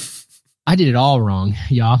 I did it all wrong,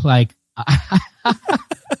 y'all. Like,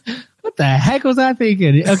 what the heck was I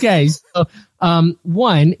thinking? Okay, so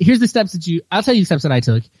here's the steps I'll tell you the steps that I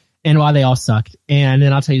took and why they all sucked, and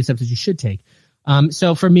then I'll tell you the steps that you should take.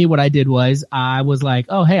 So for me, what I did was I was like,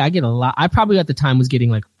 oh, hey, I get a lot. I probably at the time was getting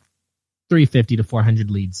like 350 to 400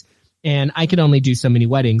 leads, and I could only do so many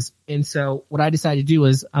weddings. And so what I decided to do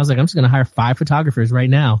was I was like, I'm just going to hire 5 photographers right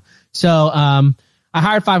now. So, I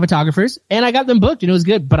hired 5 photographers and I got them booked and it was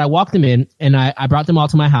good, but I walked them in and I brought them all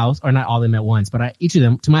to my house, or not all of them at once, but each of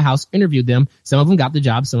them to my house, interviewed them. Some of them got the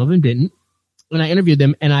job, some of them didn't. And I interviewed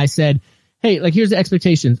them and I said, hey, like, here's the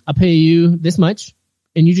expectations. I'll pay you this much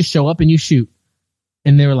and you just show up and you shoot.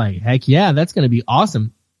 And they were like, heck yeah, that's going to be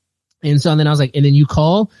awesome. And so then I was like, and then you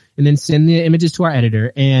call and then send the images to our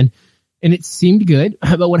editor. And it seemed good.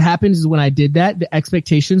 But what happens is when I did that, the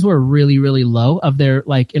expectations were really, really low of their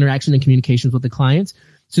like interaction and communications with the clients.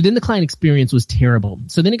 So then the client experience was terrible.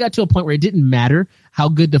 So then it got to a point where it didn't matter how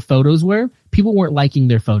good the photos were. People weren't liking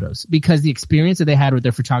their photos because the experience that they had with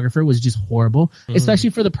their photographer was just horrible,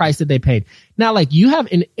 especially for the price that they paid. Now, like, you have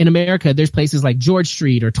in America, there's places like George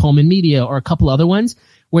Street or Tolman Media or a couple other ones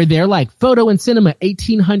where they're like photo and cinema,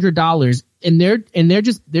 $1,800. And they're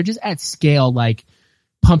just at scale, like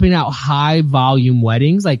pumping out high volume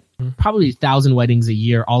weddings, like probably 1,000 weddings a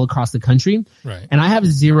year all across the country. Right. And I have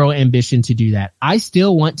zero ambition to do that. I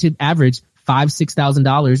still want to average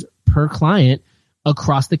 $5,000-$6,000 per client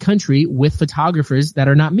across the country with photographers that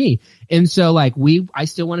are not me. And so like I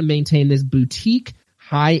still want to maintain this boutique,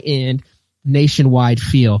 high end, nationwide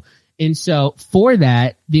feel. And so for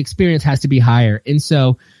that, the experience has to be higher. And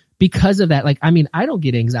so because of that, like, I mean, I don't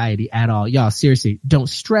get anxiety at all. Y'all, seriously, don't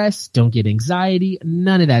stress, don't get anxiety,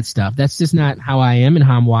 none of that stuff. That's just not how I am and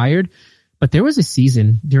how I'm wired. But there was a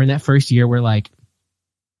season during that first year where, like,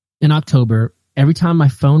 in October, every time my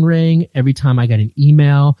phone rang, every time I got an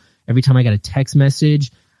email, every time I got a text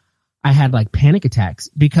message, I had like panic attacks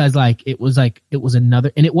because like it was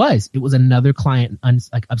another client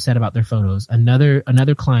like upset about their photos,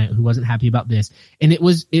 another client who wasn't happy about this, and it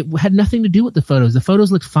had nothing to do with the photos. The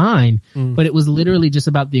photos looked fine, but it was literally just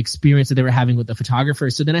about the experience that they were having with the photographer.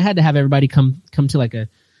 So then I had to have everybody come to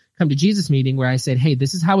Jesus meeting where I said, hey,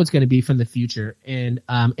 this is how it's going to be from the future, and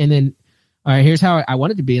then, all right, here's how I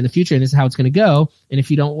want it to be in the future, and this is how it's going to go. And if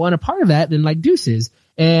you don't want a part of that, then like deuces.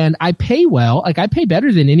 And I pay well, like I pay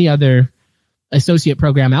better than any other associate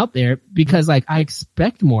program out there because like I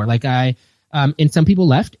expect more. Like and some people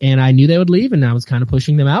left and I knew they would leave and I was kind of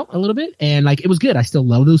pushing them out a little bit. And like, it was good. I still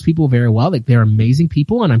love those people very well. Like they're amazing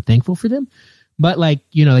people and I'm thankful for them. But like,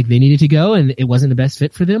 you know, like they needed to go and it wasn't the best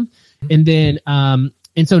fit for them. And then, and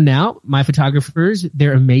so now my photographers,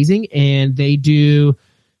 they're amazing and they do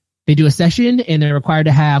a session and they're required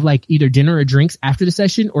to have like either dinner or drinks after the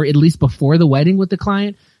session or at least before the wedding with the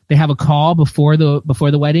client. They have a call before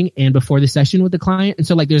the wedding and before the session with the client. And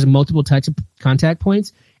so like there's multiple touch contact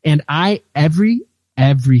points and everything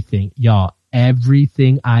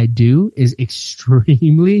I do is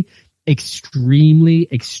extremely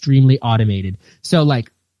automated. So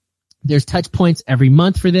like there's touch points every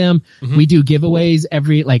month for them. We do giveaways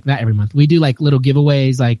not every month. We do like little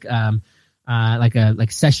giveaways, like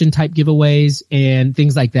session type giveaways and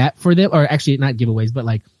things like that for them, or actually not giveaways, but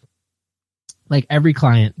like every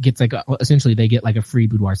client gets essentially they get like a free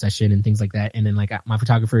boudoir session and things like that. And then like my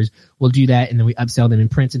photographers will do that and then we upsell them in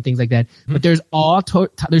prints and things like that. But there's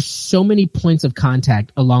there's so many points of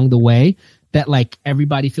contact along the way that like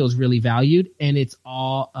everybody feels really valued and it's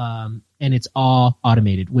all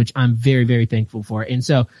automated, which I'm very, very thankful for. And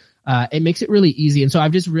so, it makes it really easy. And so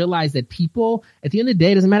I've just realized that people, at the end of the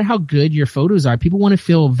day, it doesn't matter how good your photos are. People want to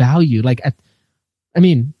feel valued. Like, at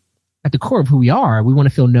the core of who we are, we want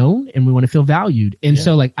to feel known and we want to feel valued. And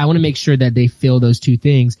so like, I want to make sure that they feel those two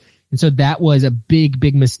things. And so that was a big,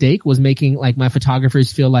 big mistake, was making like my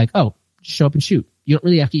photographers feel like, oh, just show up and shoot. You don't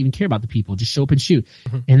really have to even care about the people. Just show up and shoot.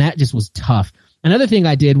 And that just was tough. Another thing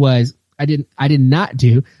I did was I did not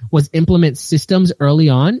do was implement systems early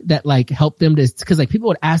on that like help them to, cause like people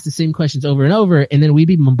would ask the same questions over and over and then we'd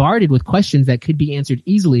be bombarded with questions that could be answered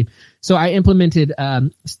easily. So I implemented,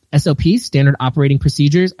 SOPs, standard operating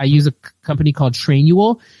procedures. I use a company called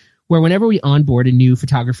Trainual, where whenever we onboard a new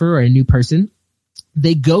photographer or a new person,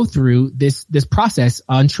 they go through this process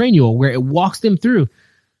on Trainual where it walks them through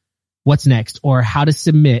what's next or how to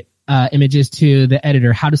submit images to the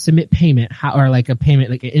editor, how to submit payment, or like a payment,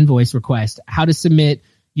 like an invoice request, how to submit,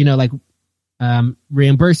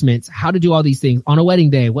 reimbursements, how to do all these things on a wedding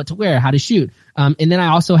day, what to wear, how to shoot. And then I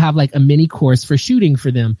also have like a mini course for shooting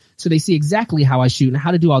for them. So they see exactly how I shoot and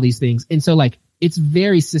how to do all these things. And so like, it's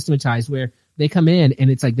very systematized where they come in and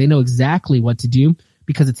it's like, they know exactly what to do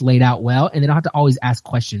because it's laid out well and they don't have to always ask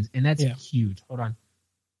questions. And that's huge. Hold on.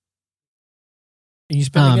 Are you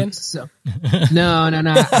spitting again? So, no.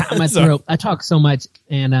 My throat. I talk so much,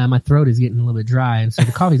 and my throat is getting a little bit dry, and so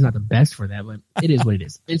the coffee's not the best for that, but it is what it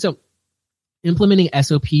is. And so, implementing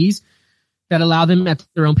SOPs that allow them at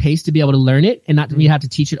their own pace to be able to learn it, and not to have to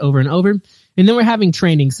teach it over and over. And then we're having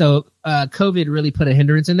training. So, COVID really put a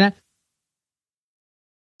hindrance in that.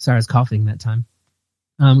 Sorry, I was coughing that time.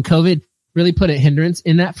 COVID really put a hindrance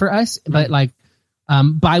in that for us, but like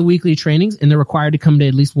bi-weekly trainings, and they're required to come to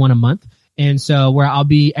at least one a month. And so where I'll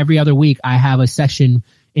be every other week, I have a session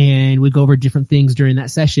and we go over different things during that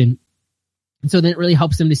session. And so then it really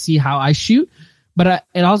helps them to see how I shoot, but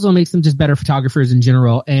it also makes them just better photographers in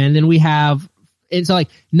general. And then and so like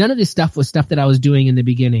none of this stuff was stuff that I was doing in the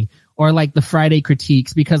beginning, or like the Friday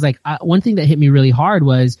critiques, because like one thing that hit me really hard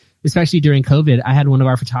was, especially during COVID, I had one of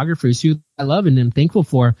our photographers who I love and am thankful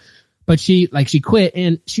for, but she quit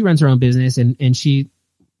and she runs her own business, and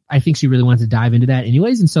I think she really wants to dive into that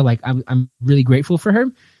anyways. And so like, I'm really grateful for her,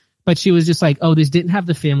 but she was just like, oh, this didn't have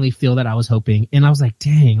the family feel that I was hoping. And I was like,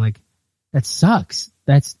 dang, like that sucks.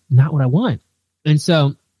 That's not what I want. And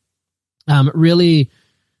so, really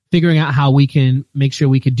figuring out how we can make sure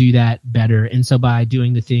we could do that better. And so by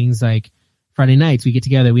doing the things like Friday nights, we get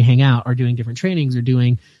together, we hang out, or doing different trainings, or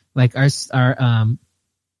doing like our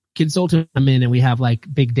consultant come in, and we have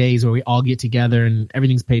like big days where we all get together and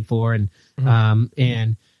everything's paid for, and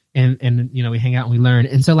and you know, we hang out and we learn.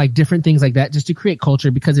 And so like different things like that, just to create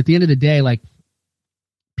culture, because at the end of the day, like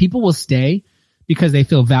people will stay because they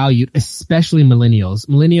feel valued, especially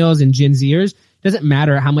millennials and Gen Zers. Doesn't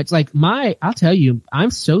matter how much, like I'll tell you,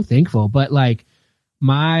 I'm so thankful, but like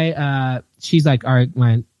she's like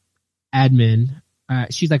my admin.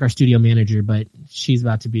 She's like our studio manager, but she's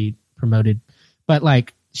about to be promoted. But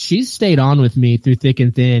like, she's stayed on with me through thick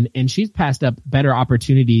and thin, and she's passed up better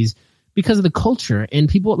opportunities because of the culture. And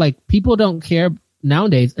people don't care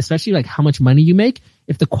nowadays, especially like how much money you make,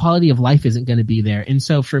 if the quality of life isn't going to be there. And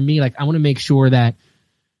so for me, like, I want to make sure that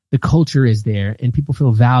the culture is there and people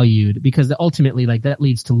feel valued, because ultimately like that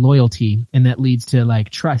leads to loyalty, and that leads to like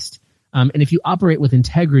trust. And if you operate with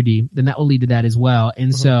integrity, then that will lead to that as well.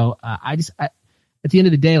 And so at the end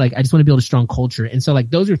of the day, like, I just want to build a strong culture. And so like,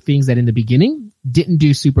 those are things that in the beginning didn't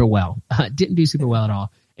do super well at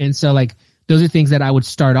all. And so like, those are things that I would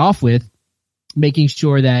start off with, making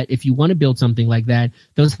sure that if you want to build something like that,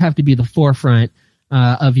 those have to be the forefront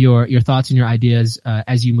of your thoughts and your ideas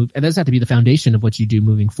as you move. And those have to be the foundation of what you do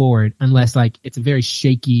moving forward, unless like it's a very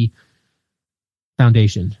shaky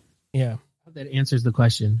foundation. Yeah. That answers the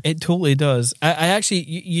question. It totally does. I actually,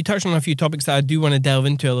 you touched on a few topics that I do want to delve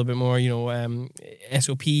into a little bit more, you know,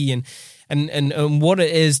 SOP and what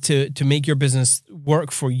it is to make your business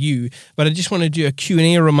work for you. But I just want to do a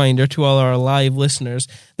Q&A reminder to all our live listeners.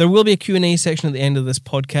 There will be a Q&A section at the end of this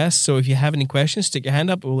podcast. So if you have any questions, stick your hand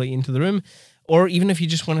up. We'll let you into the room. Or even if you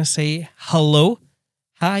just want to say hello,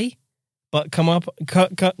 hi, but come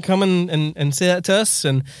and say that to us.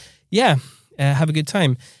 And yeah, have a good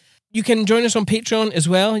time. You can join us on Patreon as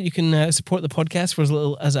well. You can support the podcast for as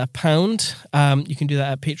little as £1. You can do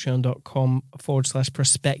that at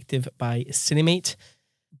patreon.com/perspective by Cinemate.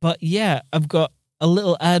 But yeah, I've got a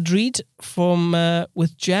little ad read from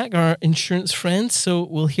with Jack, our insurance friend. So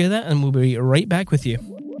we'll hear that and we'll be right back with you.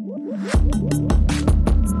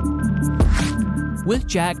 With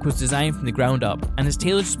Jack was designed from the ground up and is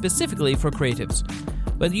tailored specifically for creatives.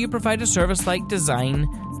 Whether you provide a service like design,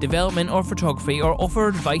 development or photography, or offer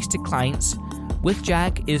advice to clients, With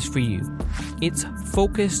Jack is for you. It's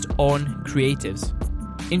focused on creatives.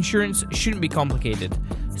 Insurance shouldn't be complicated,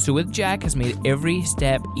 so With Jack has made every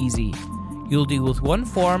step easy. You'll deal with one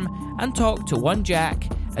form and talk to one Jack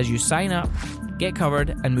as you sign up, get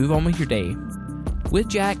covered, and move on with your day. With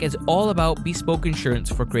Jack is all about bespoke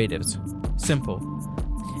insurance for creatives. Simple.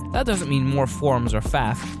 That doesn't mean more forms or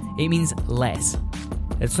faff, it means less.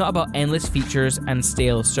 It's not about endless features and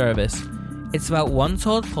stale service. It's about one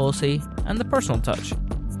solid policy and the personal touch.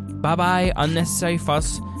 Bye-bye unnecessary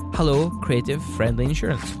fuss. Hello, creative friendly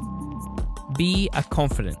insurance. Be a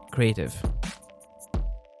confident creative.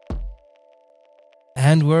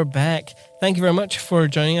 And we're back. Thank you very much for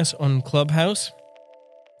joining us on Clubhouse.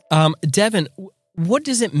 Devin, what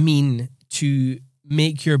does it mean to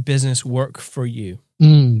make your business work for you?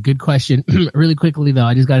 Good question. Really quickly, though,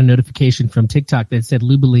 I just got a notification from TikTok that said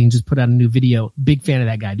Lubeline just put out a new video. Big fan of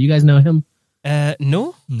that guy. Do you guys know him?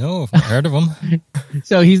 No, I've not heard of him.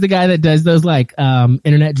 So he's the guy that does those like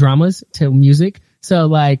internet dramas to music. So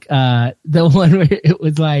like the one where it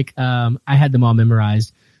was like I had them all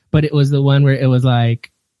memorized, but it was the one where it was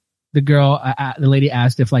like the girl, the lady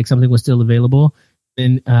asked if like something was still available,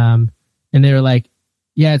 and they were like,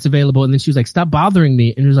 yeah, it's available. And then she was like, stop bothering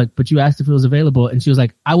me. And it was like, but you asked if it was available. And she was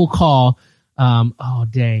like, I will call. Oh,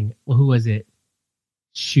 dang. Well, who was it?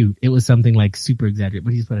 Shoot. It was something like super exaggerated,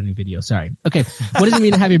 but he's put a new video. Sorry. Okay. What does it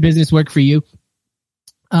mean to have your business work for you?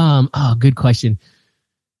 Oh, good question.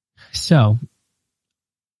 So,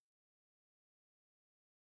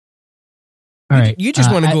 all right. You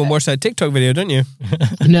just want to go and watch that TikTok video, don't you?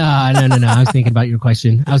 No. I was thinking about your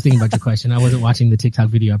question. I wasn't watching the TikTok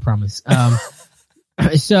video, I promise.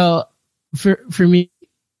 So for me,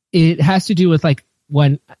 it has to do with like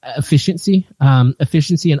efficiency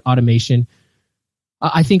and automation.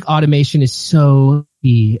 I think automation is so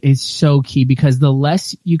key. It's so key because the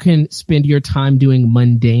less you can spend your time doing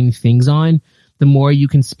mundane things on, the more you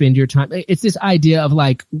can spend your time. It's this idea of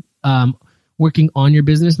like, working on your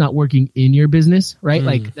business, not working in your business, right?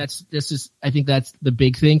 Like I think that's the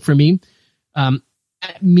big thing for me.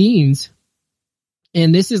 That means,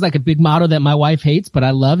 and this is like a big motto that my wife hates, but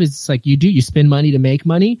I love, is it's like you spend money to make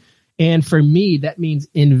money. And for me, that means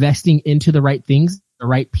investing into the right things, the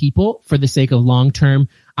right people for the sake of long-term.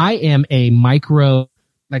 I am a micro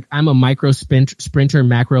sprinter,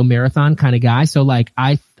 macro marathon kind of guy. So like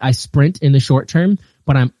I sprint in the short term,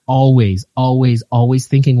 but I'm always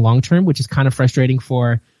thinking long-term, which is kind of frustrating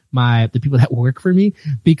for the people that work for me,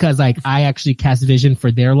 because like I actually cast vision for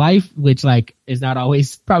their life, which like is not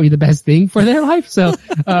always probably the best thing for their life. So,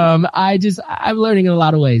 I'm learning in a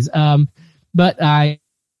lot of ways. But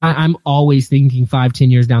I'm always thinking 5-10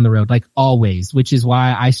 years down the road, like always, which is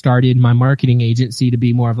why I started my marketing agency to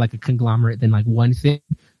be more of like a conglomerate than like one thing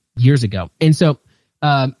years ago. And so,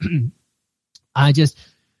 I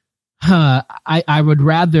would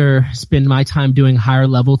rather spend my time doing higher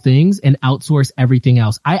level things and outsource everything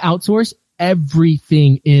else. I outsource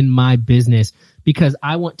everything in my business because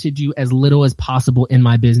I want to do as little as possible in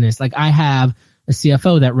my business. Like I have a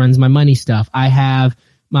CFO that runs my money stuff. I have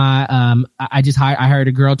my, I hired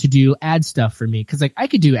a girl to do ad stuff for me. Cause like I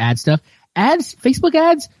could do ad stuff, Facebook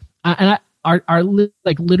ads, are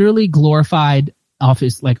like literally glorified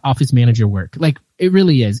office manager work. Like it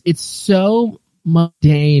really is. It's so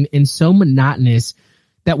mundane and so monotonous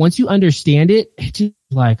that once you understand it, it's just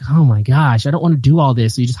like, oh my gosh, I don't want to do all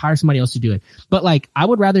this. So you just hire somebody else to do it. But like, I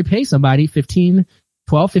would rather pay somebody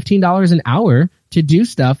 $15 an hour to do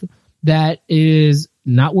stuff that is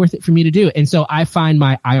not worth it for me to do. And so I find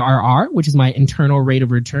my IRR, which is my internal rate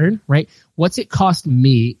of return, right? What's it cost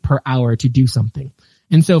me per hour to do something?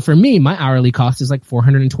 And so for me, my hourly cost is like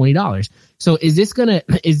 $420. So is this going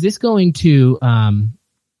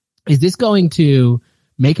to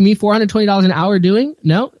make me $420 an hour doing?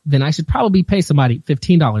 No, then I should probably pay somebody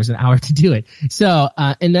 $15 an hour to do it. So,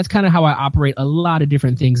 and that's kind of how I operate a lot of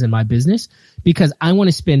different things in my business, because I want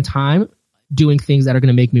to spend time doing things that are going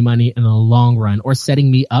to make me money in the long run or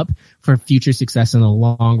setting me up for future success in the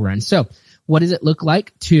long run. So what does it look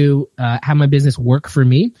like to have my business work for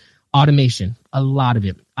me? Automation, a lot of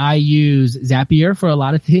it. I use Zapier for a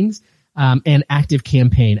lot of things, and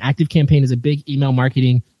ActiveCampaign. ActiveCampaign is a big email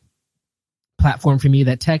marketing platform for me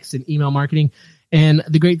that texts and email marketing. And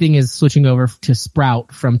the great thing is switching over to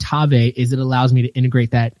Sprout from Tave is it allows me to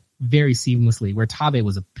integrate that very seamlessly, where Tave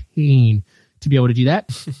was a pain to be able to do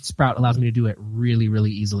that. Sprout allows me to do it really,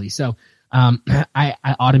 really easily. So, I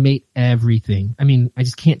automate everything. I mean, I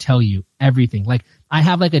just can't tell you everything. Like I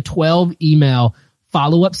have like a 12 email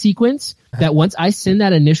follow-up sequence that once I send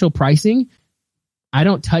that initial pricing, I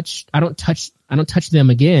don't touch them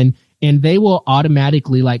again, and they will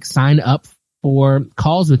automatically like sign up for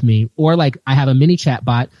calls with me. Or like I have a mini chat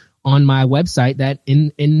bot on my website that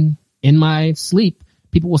in my sleep,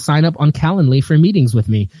 people will sign up on Calendly for meetings with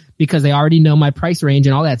me because they already know my price range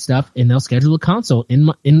and all that stuff, and they'll schedule a consult in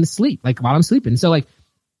the sleep, like while I'm sleeping. So like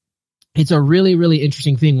it's a really, really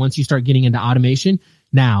interesting thing once you start getting into automation.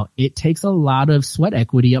 Now, it takes a lot of sweat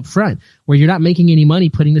equity up front where you're not making any money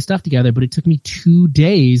putting the stuff together, but it took me 2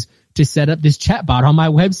 days to set up this chat bot on my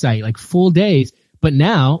website, like full days. But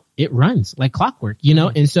now it runs like clockwork, you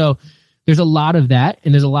know? And so there's a lot of that,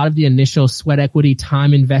 and there's a lot of the initial sweat equity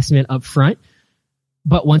time investment up front.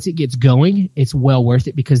 But once it gets going, it's well worth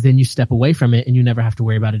it because then you step away from it and you never have to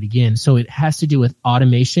worry about it again. So it has to do with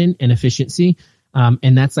automation and efficiency.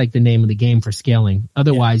 And that's like the name of the game for scaling.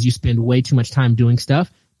 Otherwise, you spend way too much time doing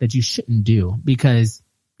stuff that you shouldn't do because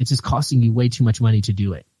it's just costing you way too much money to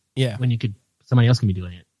do it. Yeah. When somebody else can be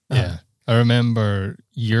doing it. Yeah. I remember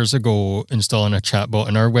years ago installing a chatbot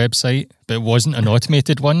on our website, but it wasn't an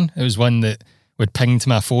automated one. It was one that would ping to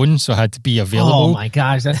my phone, so I had to be available. Oh my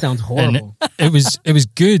gosh, that sounds horrible. And it was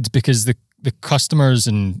good because the customers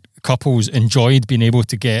and couples enjoyed being able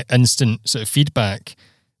to get instant sort of feedback.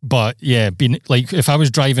 But yeah, being like if I was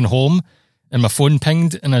driving home and my phone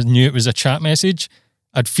pinged and I knew it was a chat message,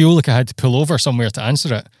 I'd feel like I had to pull over somewhere to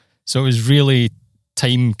answer it. So it was really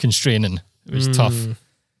time constraining. It was tough.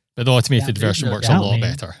 But the automated version works a lot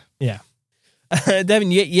better. Yeah.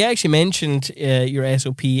 Devin, you actually mentioned your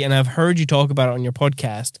SOP, and I've heard you talk about it on your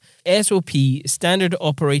podcast. SOP, Standard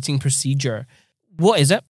Operating Procedure. What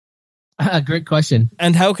is it? Great question.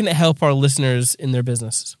 And how can it help our listeners in their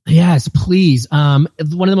businesses? Yes, please. One of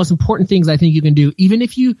the most important things I think you can do, even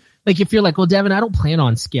if you, like, if you're like, well, Devin, I don't plan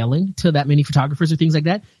on scaling to that many photographers or things like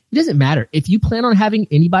that. It doesn't matter. If you plan on having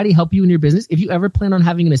anybody help you in your business, if you ever plan on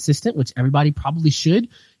having an assistant, which everybody probably should,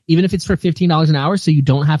 even if it's for $15 an hour, so you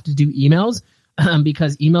don't have to do emails,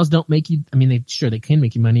 because emails don't make you, I mean, they can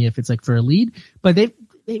make you money if it's like for a lead, but they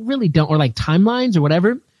really don't, or like timelines or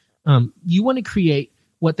whatever. You want to create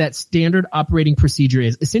what that standard operating procedure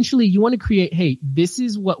is. Essentially, you want to create, hey, this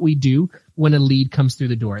is what we do when a lead comes through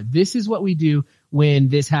the door. This is what we do when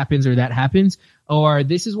this happens or that happens, or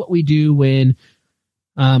this is what we do when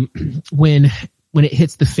it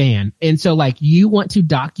hits the fan. And so, like, you want to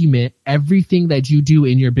document everything that you do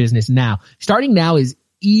in your business now. Starting now is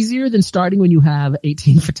easier than starting when you have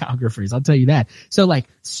 18 photographers. I'll tell you that. So, like,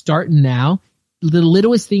 start now. The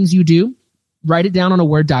littlest things you do, write it down on a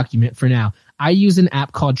Word document for now. I use an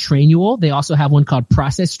app called Trainual. They also have one called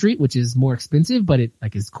Process Street, which is more expensive, but it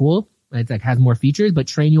like is cool. It like has more features, but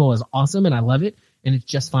Trainual is awesome and I love it, and it's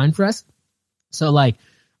just fine for us. So like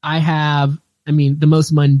the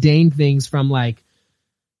most mundane things from like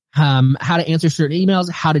how to answer certain emails,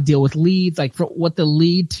 how to deal with leads, like for what the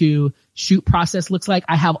lead to shoot process looks like.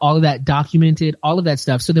 I have all of that documented, all of that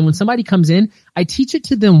stuff. So then when somebody comes in, I teach it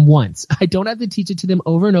to them once. I don't have to teach it to them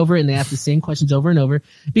over and over, and they ask the same questions over and over,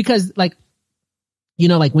 because like, you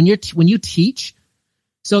know, like when you teach,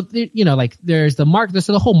 so you know, like there's the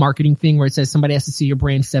whole marketing thing where it says somebody has to see your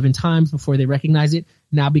brand 7 times before they recognize it.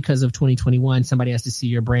 Now, because of 2021, somebody has to see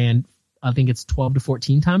your brand, I think it's 12 to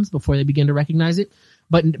 14 times before they begin to recognize it.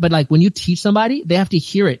 But like when you teach somebody, they have to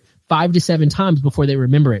hear it 5 to 7 times before they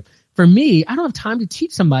remember it. For me, I don't have time to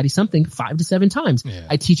teach somebody something 5 to 7 times. Yeah.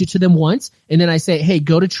 I teach it to them once, and then I say, hey,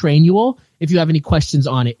 go to Trainual if you have any questions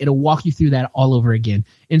on it. It'll walk you through that all over again.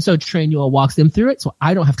 And so Trainual walks them through it, so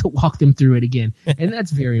I don't have to walk them through it again. And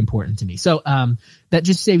that's very important to me. So that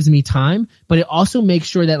just saves me time, but it also makes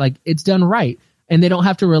sure that like it's done right, and they don't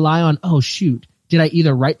have to rely on, oh, shoot, did I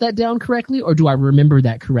either write that down correctly or do I remember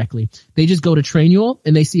that correctly? They just go to Trainual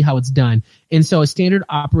and they see how it's done. And so a standard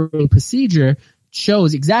operating procedure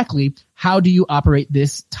shows exactly how do you operate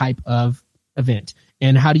this type of event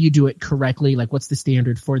and how do you do it correctly? Like, what's the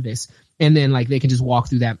standard for this? And then like they can just walk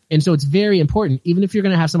through that. And so it's very important, even if you're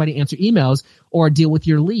going to have somebody answer emails or deal with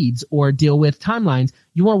your leads or deal with timelines,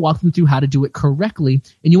 you want to walk them through how to do it correctly.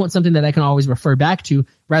 And you want something that they can always refer back to,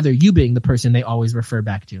 rather you being the person they always refer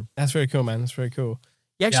back to. That's very cool, man. That's very cool.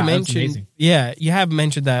 You actually mentioned, you have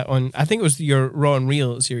mentioned that on, I think it was your Raw and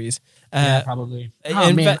Real series. Yeah, probably.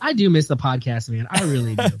 Oh man, I do miss the podcast, man. I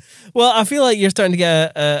really do. Well, I feel like you're starting to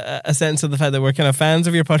get a sense of the fact that we're kind of fans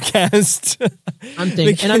of your podcast.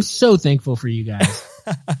 And I'm so thankful for you guys.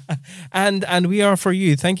 and we are for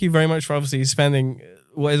you. Thank you very much for obviously spending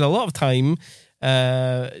what is a lot of time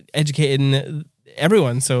educating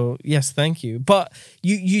everyone. So yes, thank you. But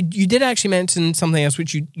you did actually mention something else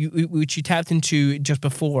which you tapped into just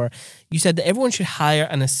before. You said that everyone should hire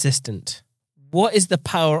an assistant. What is the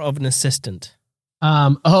power of an assistant?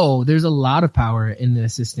 There's a lot of power in the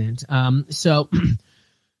assistant. So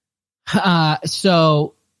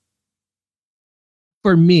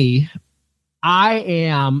for me, I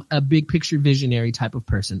am a big picture visionary type of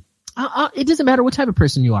person. It doesn't matter what type of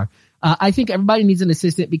person you are. I think everybody needs an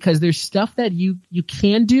assistant because there's stuff that you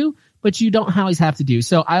can do, but you don't always have to do.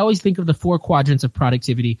 So I always think of the 4 quadrants of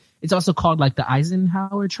productivity. It's also called like the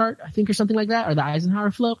Eisenhower chart, I think, or something like that, or the Eisenhower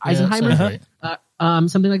flow, Eisenheimer,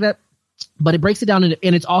 something like that. But it breaks it down,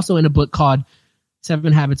 and it's also in a book called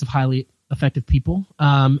 7 Habits of Highly Effective People.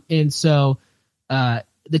 And so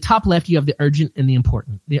the top left, you have the urgent and the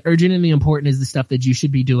important. The urgent and the important is the stuff that you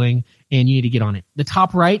should be doing, and you need to get on it. The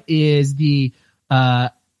top right is the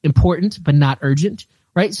important but not urgent,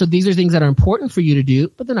 right? So these are things that are important for you to do,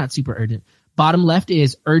 but they're not super urgent. Bottom left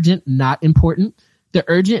is urgent, not important. The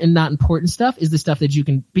urgent and not important stuff is the stuff that you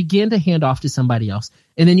can begin to hand off to somebody else.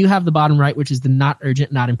 And then you have the bottom right, which is the not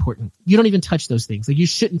urgent, not important. You don't even touch those things. Like, you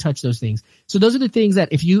shouldn't touch those things. So those are the things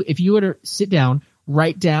that if you were to sit down,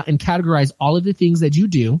 write down and categorize all of the things that you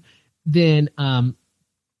do, then all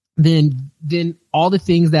the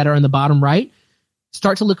things that are in the bottom right,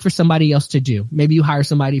 start to look for somebody else to do. Maybe you hire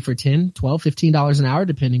somebody for $10, $12, $15 an hour,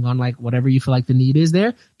 depending on like whatever you feel like the need is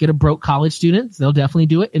there. Get a broke college student. They'll definitely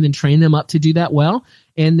do it, and then train them up to do that well.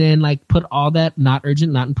 And then like put all that not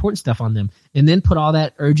urgent, not important stuff on them, and then put all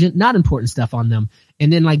that urgent, not important stuff on them.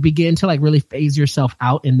 And then like begin to like really phase yourself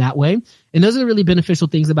out in that way. And those are the really beneficial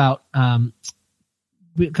things about,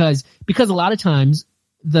 because a lot of times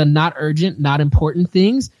the not urgent, not important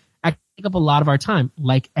things take up a lot of our time,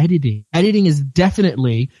 like editing. Editing is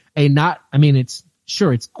definitely it's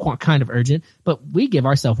kind of urgent, but we give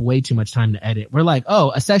ourselves way too much time to edit. We're like,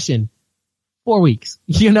 oh, a session, 4 weeks.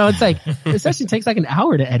 It's like a session takes like an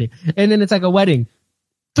hour to edit. And then it's like a wedding,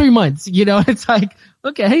 3 months. It's like,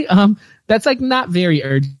 okay, that's like not very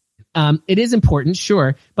urgent. It is important,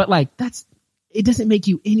 sure, but like it doesn't make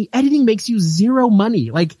you editing makes you zero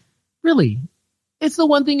money. Like really. It's the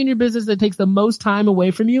one thing in your business that takes the most time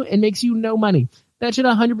away from you and makes you no money. That should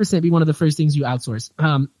 100% be one of the first things you outsource.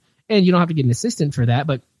 And you don't have to get an assistant for that,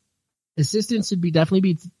 but assistants should definitely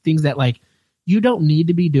be things that like you don't need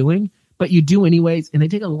to be doing, but you do anyways. And they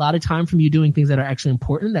take a lot of time from you doing things that are actually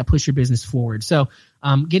important that push your business forward. So,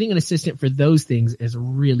 getting an assistant for those things is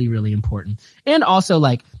really, really important. And also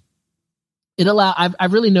like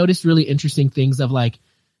I've really noticed really interesting things of like,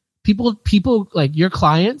 people like your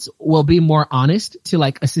clients will be more honest to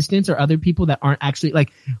like assistants or other people that aren't actually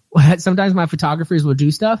like, sometimes my photographers will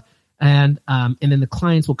do stuff and then the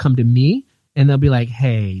clients will come to me and they'll be like,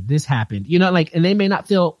 hey, this happened, and they may not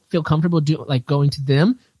feel comfortable going to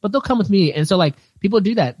them, but they'll come with me. And so like people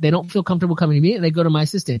do that. They don't feel comfortable coming to me and they go to my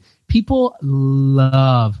assistant. People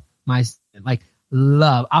love my assistant.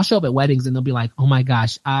 I'll show up at weddings and they'll be like, oh my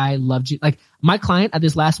gosh, I loved you. Like my client at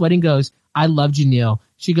this last wedding goes, I loved you, Neil.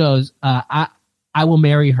 She goes, I will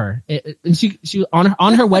marry her. And she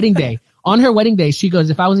on her wedding day, she goes,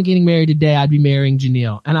 if I wasn't getting married today, I'd be marrying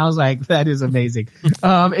Janelle. And I was like, that is amazing.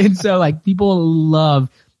 And so like people love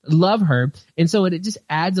her. And so it just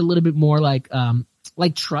adds a little bit more like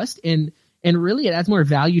trust and really it adds more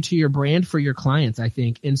value to your brand for your clients, I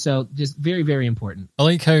think. And so just very, very important. I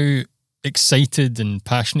like how excited and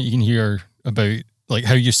passionate you can hear about like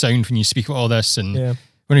how you sound when you speak about all this. And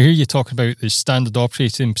when I hear you talk about the standard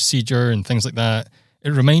operating procedure and things like that,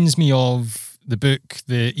 it reminds me of the book,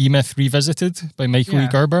 The E-Myth Revisited by Michael E.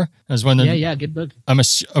 Gerber. I was wondering, good book. I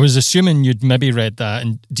was assuming you'd maybe read that.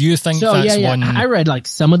 And do you think that's one? I read like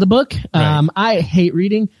some of the book. Right. I hate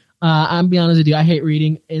reading. I'm be honest with you, I hate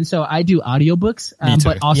reading, and so I do audiobooks. Me too.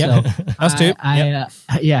 But also, Us too.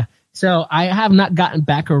 So I have not gotten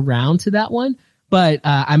back around to that one, but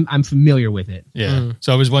I'm familiar with it. Yeah.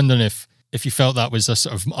 So I was wondering if you felt that was a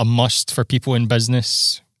sort of a must for people in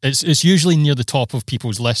business. It's usually near the top of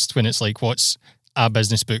people's list when it's like, what's a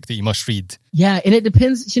business book that you must read? Yeah, and it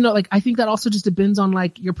depends. Like I think that also just depends on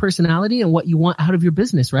like your personality and what you want out of your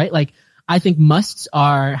business, right? Like I think musts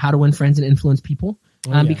are How to Win Friends and Influence People,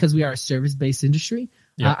 because we are a service-based industry.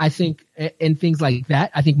 Yep. I think, and things like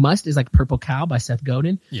that, I think must is like Purple Cow by Seth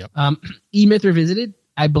Godin. Yep. E-Myth Revisited,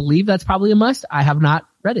 I believe that's probably a must. I have not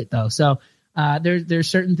read it though. So there's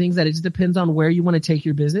certain things that it just depends on where you want to take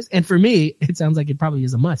your business. And for me, it sounds like it probably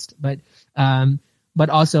is a must, but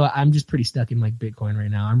also I'm just pretty stuck in like Bitcoin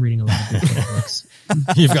right now. I'm reading a lot of Bitcoin books.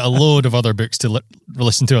 You've got a load of other books to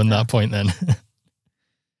listen to on that point then.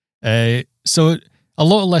 So a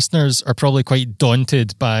lot of listeners are probably quite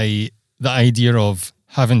daunted by the idea of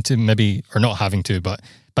having to but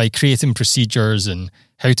by creating procedures and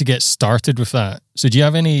how to get started with that. So do you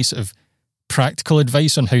have any sort of practical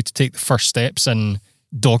advice on how to take the first steps in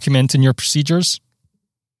documenting your procedures?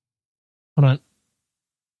 Hold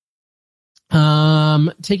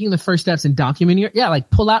on. Taking the first steps in documenting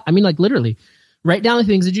pull out, literally write down the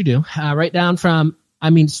things that you do.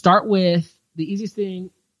 Start with the easiest thing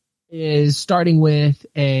is starting with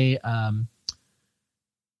a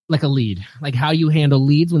lead, like how you handle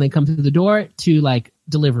leads when they come through the door to like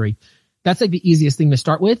delivery. That's like the easiest thing to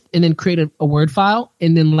start with, and then create a Word file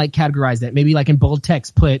and then like categorize that. Maybe like in bold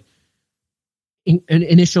text, put an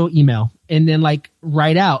initial email and then like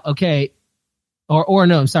write out, okay, or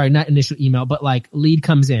no, I'm sorry, not initial email, but like lead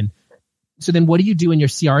comes in. So then what do you do in your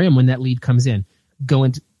CRM when that lead comes in? Go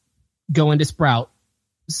into Sprout,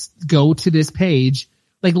 go to this page,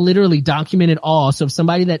 like literally document it all. So if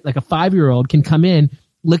somebody that like a 5-year-old can come in,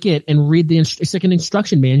 look at and read it's like an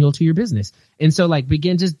instruction manual to your business. And so like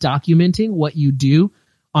begin just documenting what you do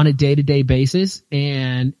on a day-to-day basis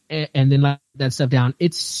and then like that stuff down.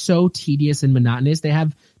 It's so tedious and monotonous. They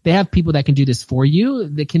have people that can do this for you.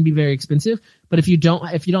 That can be very expensive, but if you don't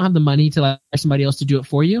have the money to like somebody else to do it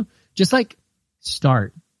for you, just like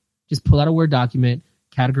start. Just pull out a Word document,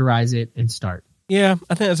 categorize it, and start. Yeah,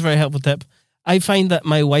 I think that's a very helpful tip. I find that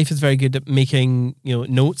my wife is very good at making,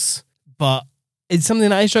 notes, but it's something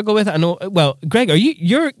that I struggle with. I know. Well, Greg,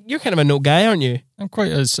 you're kind of a note guy, aren't you? I'm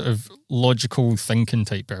quite a sort of logical thinking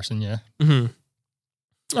type person, yeah.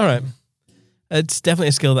 Mm-hmm. All right. It's definitely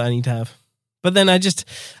a skill that I need to have. But then I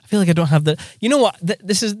feel like I don't have the... You know what?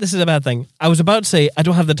 This is a bad thing. I was about to say I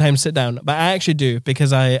don't have the time to sit down, but I actually do,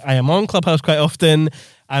 because I am on Clubhouse quite often.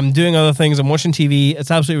 I'm doing other things. I'm watching TV.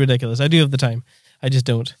 It's absolutely ridiculous. I do have the time. I just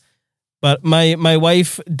don't. But my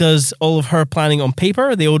wife does all of her planning on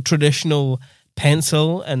paper, the old traditional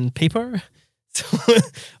pencil and paper. So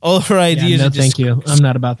all of her ideas no, are just thank you. I'm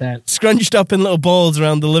not about that. scrunched up in little balls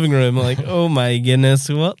around the living room. Like, oh my goodness,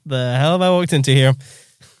 what the hell have I walked into here?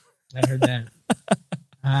 I heard that.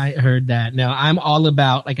 I heard that. No, I'm all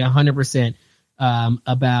about 100%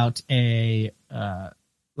 about a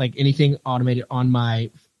like anything automated on my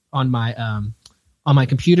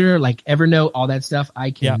computer, like Evernote, all that stuff.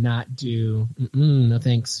 I cannot do. No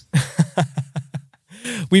thanks.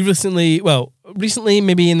 We've recently,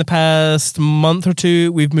 maybe in the past month or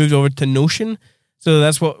two, we've moved over to Notion. So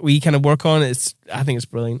that's what we kind of work on. I think it's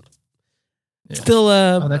brilliant. Yeah. Still,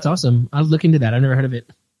 oh, that's awesome. I'll look into that. I've never heard of it.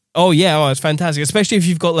 Oh yeah, it's fantastic. Especially if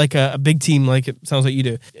you've got like a big team, like it sounds like you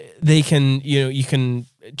do. They can, you can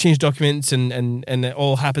change documents and it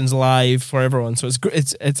all happens live for everyone. So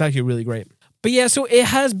it's actually really great. But yeah, so it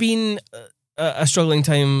has been a struggling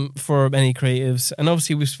time for many creatives, and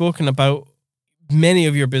obviously we've spoken about many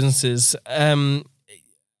of your businesses.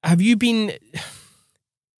 Have you been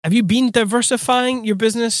diversifying your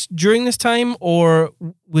business during this time, or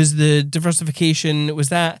was the diversification, was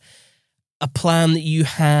that a plan that you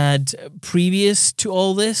had previous to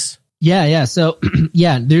all this? Yeah. So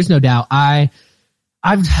yeah, there's no doubt. I've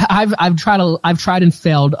tried and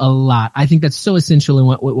failed a lot. I think that's so essential in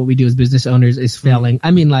what we do as business owners is failing.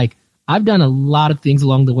 I mean, like, I've done a lot of things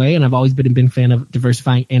along the way, and I've always been a big fan of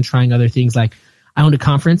diversifying and trying other things. Like, I owned a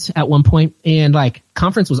conference at one point, and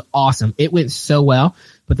conference was awesome. It went so well,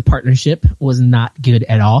 but the partnership was not good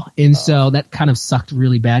at all. And so that kind of sucked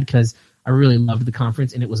really bad, because I really loved the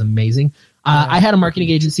conference and it was amazing. I had a marketing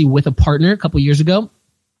agency with a partner a couple years ago.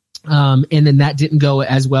 And then that didn't go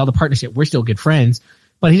as well. The partnership, we're still good friends,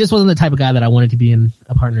 but he just wasn't the type of guy that I wanted to be in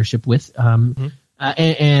a partnership with.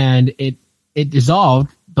 And it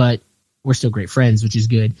dissolved, but we're still great friends, which is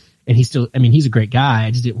good. And he's a great guy.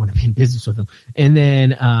 I just didn't want to be in business with him. And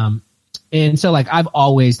then, and so I've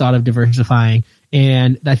always thought of diversifying.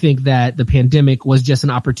 And I think that the pandemic was just an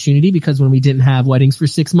opportunity, because when we didn't have weddings for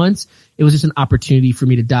 6 months, it was just an opportunity for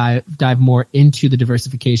me to dive more into the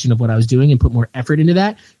diversification of what I was doing and put more effort into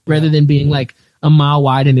that, rather than being like a mile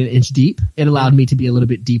wide and an inch deep. It allowed me to be a little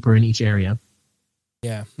bit deeper in each area.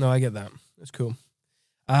 Yeah, no, I get that. That's cool.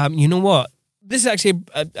 You know what? This is actually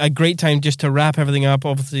a great time just to wrap everything up.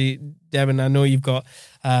 Obviously, Devin, I know you've got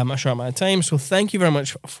a short amount of time, so thank you very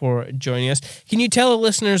much for joining us. Can you tell the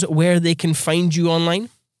listeners where they can find you online?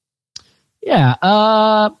 Yeah.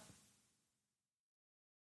 I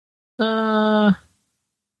don't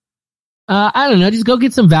know. Just go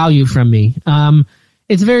get some value from me.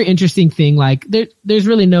 It's a very interesting thing. There's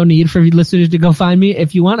really no need for listeners to go find me.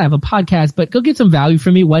 If you want, I have a podcast, but go get some value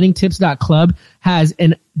from me. Weddingtips.club has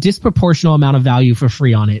an disproportional amount of value for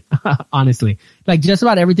free on it. Honestly, just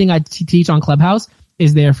about everything I teach on Clubhouse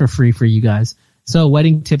is there for free for you guys. So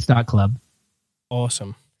weddingtips.club.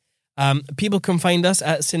 Awesome. People can find us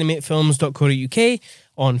at cinematefilms.co.uk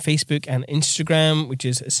on Facebook and Instagram, which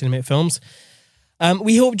is cinematefilms.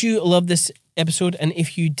 We hoped you loved this episode, and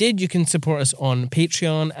if you did, you can support us on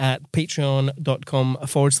Patreon at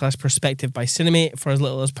patreon.com/perspective by Cinemate. For as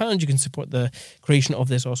little as £1, you can support the creation of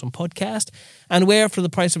this awesome podcast, and where for the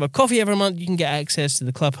price of a coffee every month, you can get access to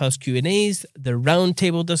the Clubhouse Q&As, the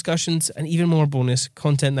roundtable discussions, and even more bonus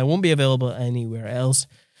content that won't be available anywhere else.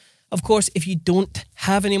 Of course, if you don't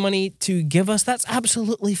have any money to give us, that's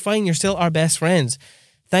absolutely fine. You're still our best friends.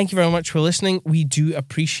 Thank you very much for listening. We do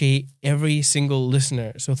appreciate every single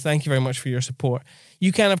listener. So thank you very much for your support.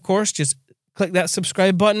 You can, of course, just click that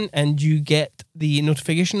subscribe button and you get the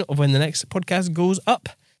notification of when the next podcast goes up.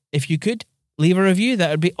 If you could leave a review, that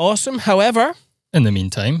would be awesome. However, in the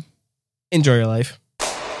meantime, enjoy your life.